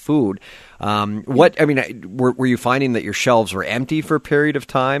need of food. Were you finding that your shelves were empty for a period of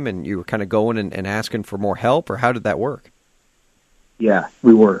time, and you were kind of going and asking for more help, or how did that work? Yeah,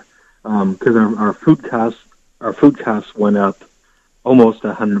 we were, because our food costs went up almost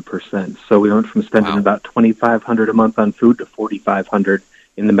 100%. So we went from spending about $2,500 a month on food to $4,500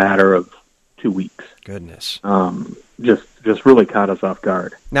 in the matter of 2 weeks. Goodness, just really caught us off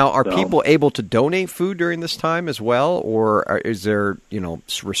guard. Now, are people able to donate food during this time as well, or is there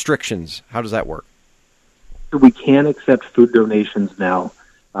restrictions? How does that work? We can accept food donations now,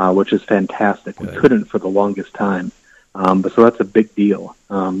 which is fantastic. Good. We couldn't for the longest time. But so that's a big deal,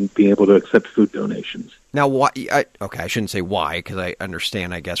 being able to accept food donations. Now, why? I shouldn't say why, because I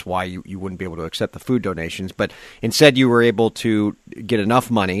understand, I guess, why you wouldn't be able to accept the food donations. But instead, you were able to get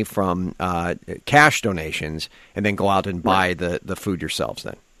enough money from cash donations and then go out and buy the food yourselves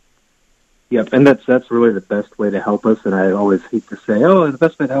then. Yep, and that's really the best way to help us. And I always hate to say, the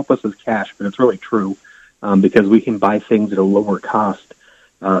best way to help us is cash, but it's really true, because we can buy things at a lower cost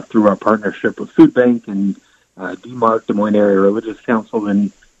through our partnership with Food Bank and DMARC, Des Moines Area Religious Council,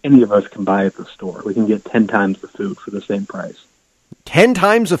 than any of us can buy at the store. We can get 10 times the food for the same price. 10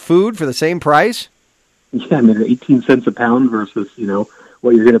 times the food for the same price? Yeah, I mean, 18 cents a pound versus,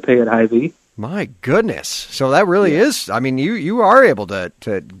 what you're going to pay at Hy-Vee. My goodness. So that really is, I mean, you are able to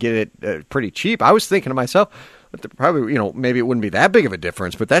get it pretty cheap. I was thinking to myself, probably, maybe it wouldn't be that big of a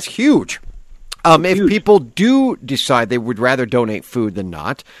difference, but that's huge. If people do decide they would rather donate food than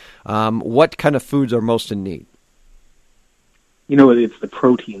not, what kind of foods are most in need? It's the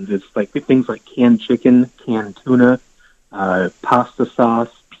proteins. It's like things like canned chicken, canned tuna, pasta sauce,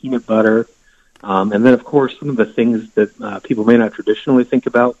 peanut butter, and then, of course, some of the things that people may not traditionally think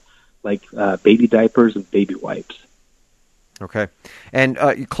about, like baby diapers and baby wipes. Okay. And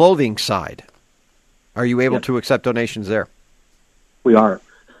clothing side, are you able to accept donations there? We are.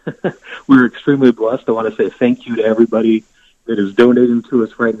 We're extremely blessed. I want to say thank you to everybody that is donating to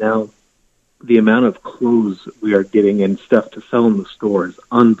us right now. The amount of clothes we are getting and stuff to sell in the store is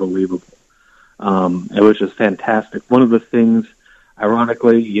unbelievable. It was just fantastic. One of the things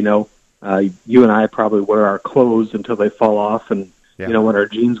ironically, you and I probably wear our clothes until they fall off, and when our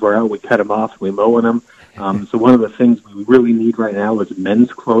jeans wear out, we cut them off, we mow in them. So one of the things we really need right now is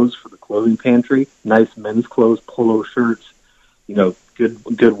men's clothes for the clothing pantry. Nice men's clothes, polo shirts,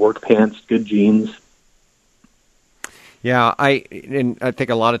 good work pants, good jeans. Yeah, I think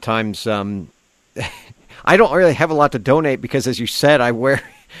a lot of times I don't really have a lot to donate because, as you said, I wear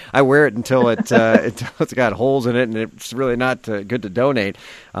it until it's got holes in it, and it's really not good to donate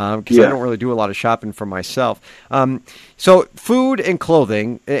because I don't really do a lot of shopping for myself. So food and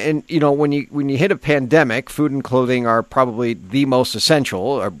clothing, and when you hit a pandemic, food and clothing are probably the most essential,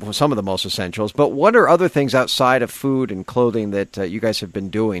 or some of the most essentials. But what are other things outside of food and clothing that you guys have been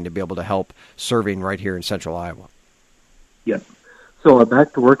doing to be able to help serving right here in Central Iowa? Yes. So our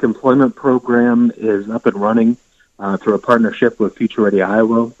Back to Work employment program is up and running through a partnership with Future Ready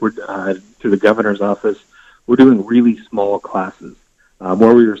Iowa. We're through the governor's office. We're doing really small classes.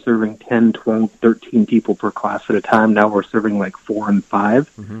 Where we were serving 10, 12, 13 people per class at a time, now we're serving like 4 and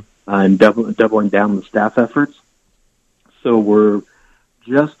 5 and doubling down the staff efforts. So we're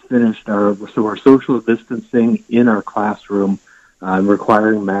just finished our social distancing in our classroom,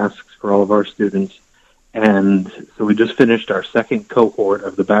 requiring masks for all of our students. And so we just finished our second cohort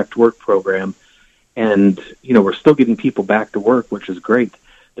of the Back to Work program. And, we're still getting people back to work, which is great.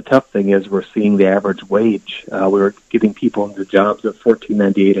 The tough thing is we're seeing the average wage. We were getting people into jobs at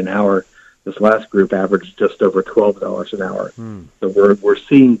 $14.98 an hour. This last group averaged just over $12 an hour. So we're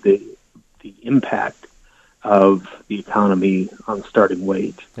seeing the impact of the economy on starting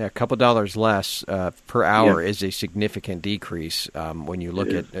wage. Yeah, a couple dollars less per hour is a significant decrease when you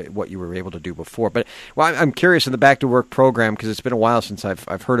look at what you were able to do before. But I'm curious in the Back to Work program because it's been a while since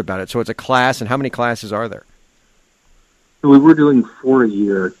I've heard about it. So it's a class, and how many classes are there? So we were doing 4 a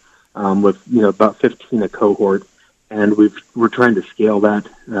year with about 15 a cohort, and we're trying to scale that.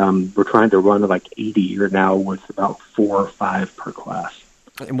 We're trying to run like 80 a year now with about 4 or 5 per class.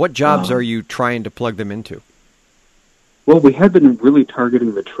 And what jobs are you trying to plug them into? Well, we have been really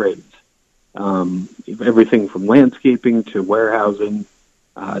targeting the trades, everything from landscaping to warehousing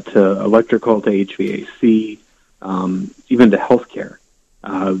to electrical to HVAC, even to healthcare.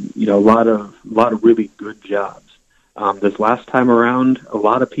 A lot of really good jobs. This last time around, a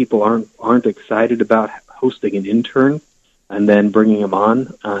lot of people aren't excited about hosting an intern and then bringing them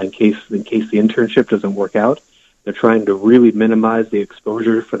on in case the internship doesn't work out. They're trying to really minimize the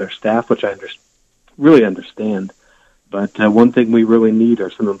exposure for their staff, which I really understand. But one thing we really need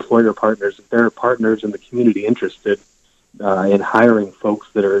are some employer partners. If there are partners in the community interested in hiring folks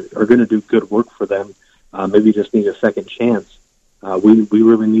that are going to do good work for them, maybe just need a second chance, we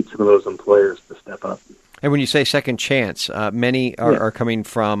really need some of those employers to step up. And when you say second chance, many are coming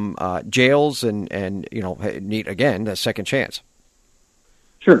from jails and need, again, a second chance.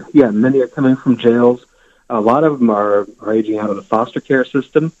 Sure, yeah, many are coming from jails. A lot of them are aging out of the foster care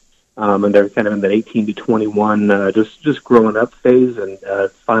system. And they're kind of in that 18 to 21, just growing up phase, and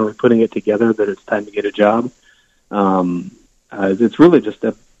finally putting it together that it's time to get a job. It's really just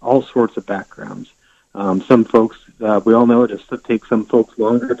all sorts of backgrounds. Some folks, we all know it just takes some folks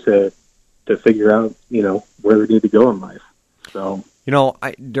longer to figure out, where they need to go in life. So,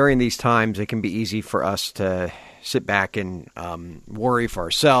 during these times, it can be easy for us to sit back and worry for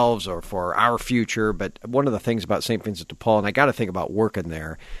ourselves or for our future. But one of the things about St. Vincent de Paul, and I got to think about working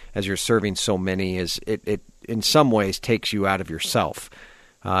there as you're serving so many, is it in some ways takes you out of yourself.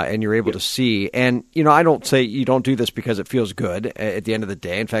 And you're able to see. And, I don't say you don't do this because it feels good at the end of the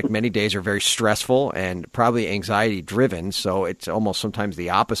day. In fact, many days are very stressful and probably anxiety-driven, so it's almost sometimes the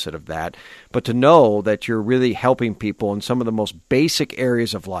opposite of that. But to know that you're really helping people in some of the most basic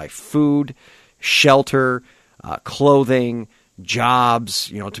areas of life, food, shelter, clothing, jobs,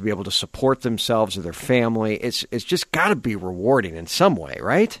 to be able to support themselves or their family, it's just got to be rewarding in some way,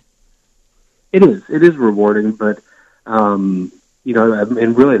 right? It is. It is rewarding, but... and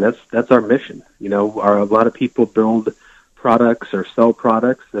really that's our mission. A lot of people build products or sell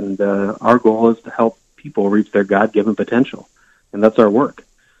products, and our goal is to help people reach their God-given potential, and that's our work.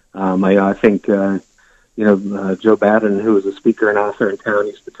 I think, Joe Baden, who is a speaker and author in town,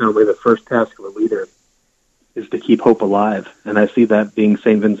 used to tell me the first task of a leader is to keep hope alive, and I see that being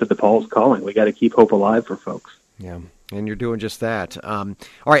St. Vincent de Paul's calling. We got to keep hope alive for folks. Yeah, and you're doing just that. All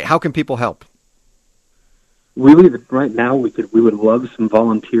right, how can people help? Really, right now, we would love some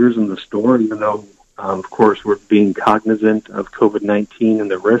volunteers in the store, even though, of course, we're being cognizant of COVID-19 and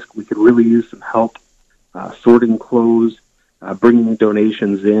the risk. We could really use some help sorting clothes, bringing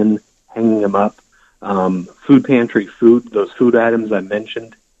donations in, hanging them up. Food pantry food, those food items I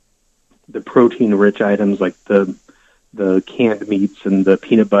mentioned, the protein-rich items like the the canned meats and the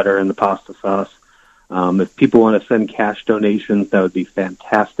peanut butter and the pasta sauce. If people want to send cash donations, that would be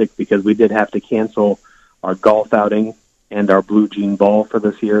fantastic, because we did have to cancel our golf outing and our Blue Jean Ball for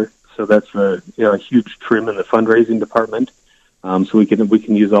this year. So that's a huge trim in the fundraising department. So we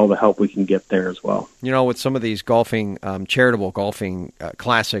can use all the help we can get there as well. With some of these golfing, charitable golfing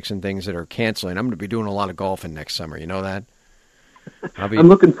classics and things that are canceling, I'm going to be doing a lot of golfing next summer. You know that? I'm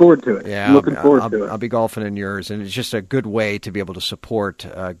looking forward to it. Yeah, I'm looking forward to it. I'll be golfing in yours, and it's just a good way to be able to support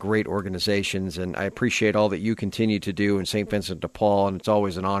great organizations, and I appreciate all that you continue to do in St. Vincent de Paul, and it's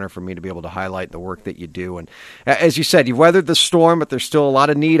always an honor for me to be able to highlight the work that you do. And as you said, you've weathered the storm, but there's still a lot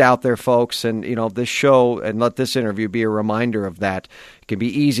of need out there, folks, and this show and let this interview be a reminder of that. It can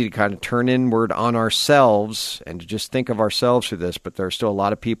be easy to kind of turn inward on ourselves and to just think of ourselves through this, but there are still a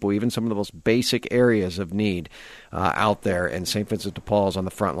lot of people, even some of the most basic areas of need out there, and St. Vincent de Paul is on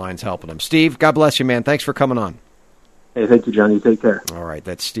the front lines helping them. Steve, God bless you, man. Thanks for coming on. Hey, thank you, John. You take care. All right,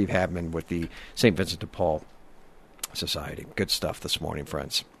 that's Steve Havemann with the St. Vincent de Paul Society. Good stuff this morning,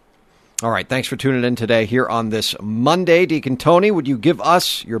 friends. All right, thanks for tuning in today here on this Monday. Deacon Tony, would you give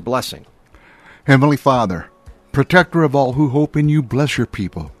us your blessing? Heavenly Father, protector of all who hope in you, bless your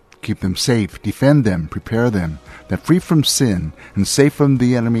people. Keep them safe, defend them, prepare them, that free from sin and safe from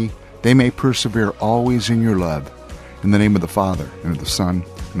the enemy, they may persevere always in your love. In the name of the Father, and of the Son,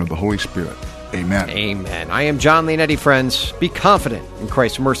 and of the Holy Spirit. Amen. Amen. I am Jon Leonetti, friends. Be confident in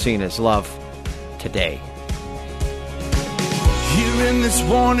Christ's mercy and his love today. Here in this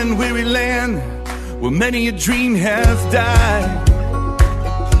worn and weary land, where many a dream has died,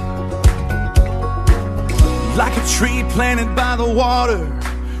 like a tree planted by the water,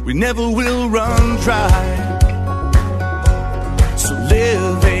 we never will run dry. So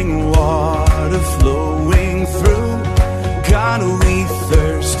living water flowing through, God, we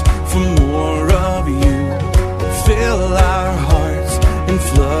thirst for more of you. Fill our hearts and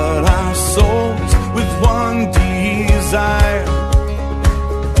flood our souls with one desire,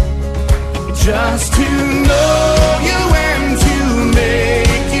 just to know you and to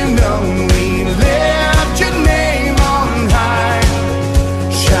make you known. We lift your name on high,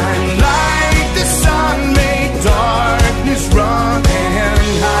 shine like the sun, make darkness run and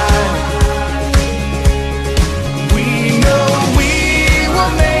hide. We know we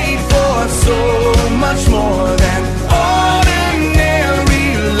were made for so much more than ordinary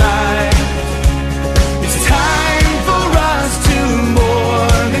life. It's time for us to more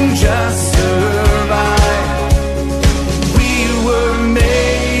than just survive. We were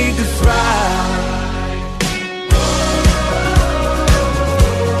made to thrive.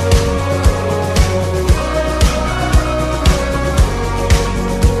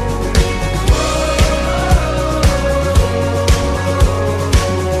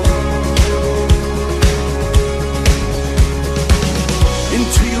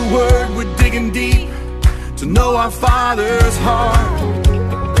 Into your word we're digging deep to know our Father's heart.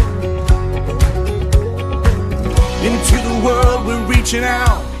 Into the world we're reaching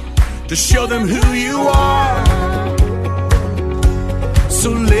out to show them who you are. So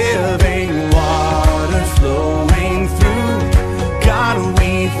living water flowing through, God,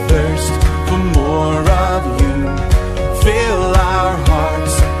 we thirst for more of you. Fill our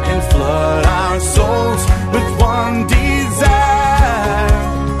hearts and flood our souls with one desire,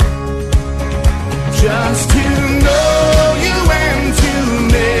 just to know you and to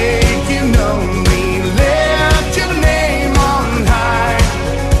make you known. We lift your name on high,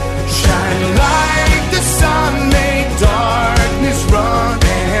 shine like the sun, make darkness run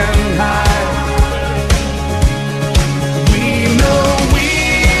and hide. We know we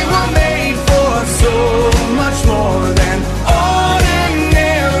were made for so much more than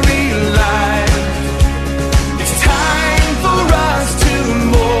ordinary life. It's time for us to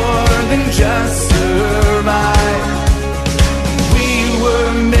more than just survive. We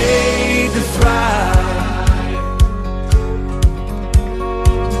were made to thrive.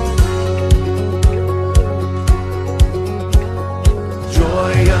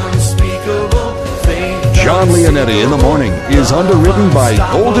 Joy unspeakable, faith. Jon Leonetti in the Morning is underwritten by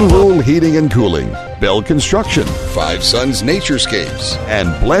Golden Rule Heating and Cooling, Bell Construction, Five Sons Naturescapes, and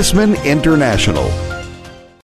Blessman International.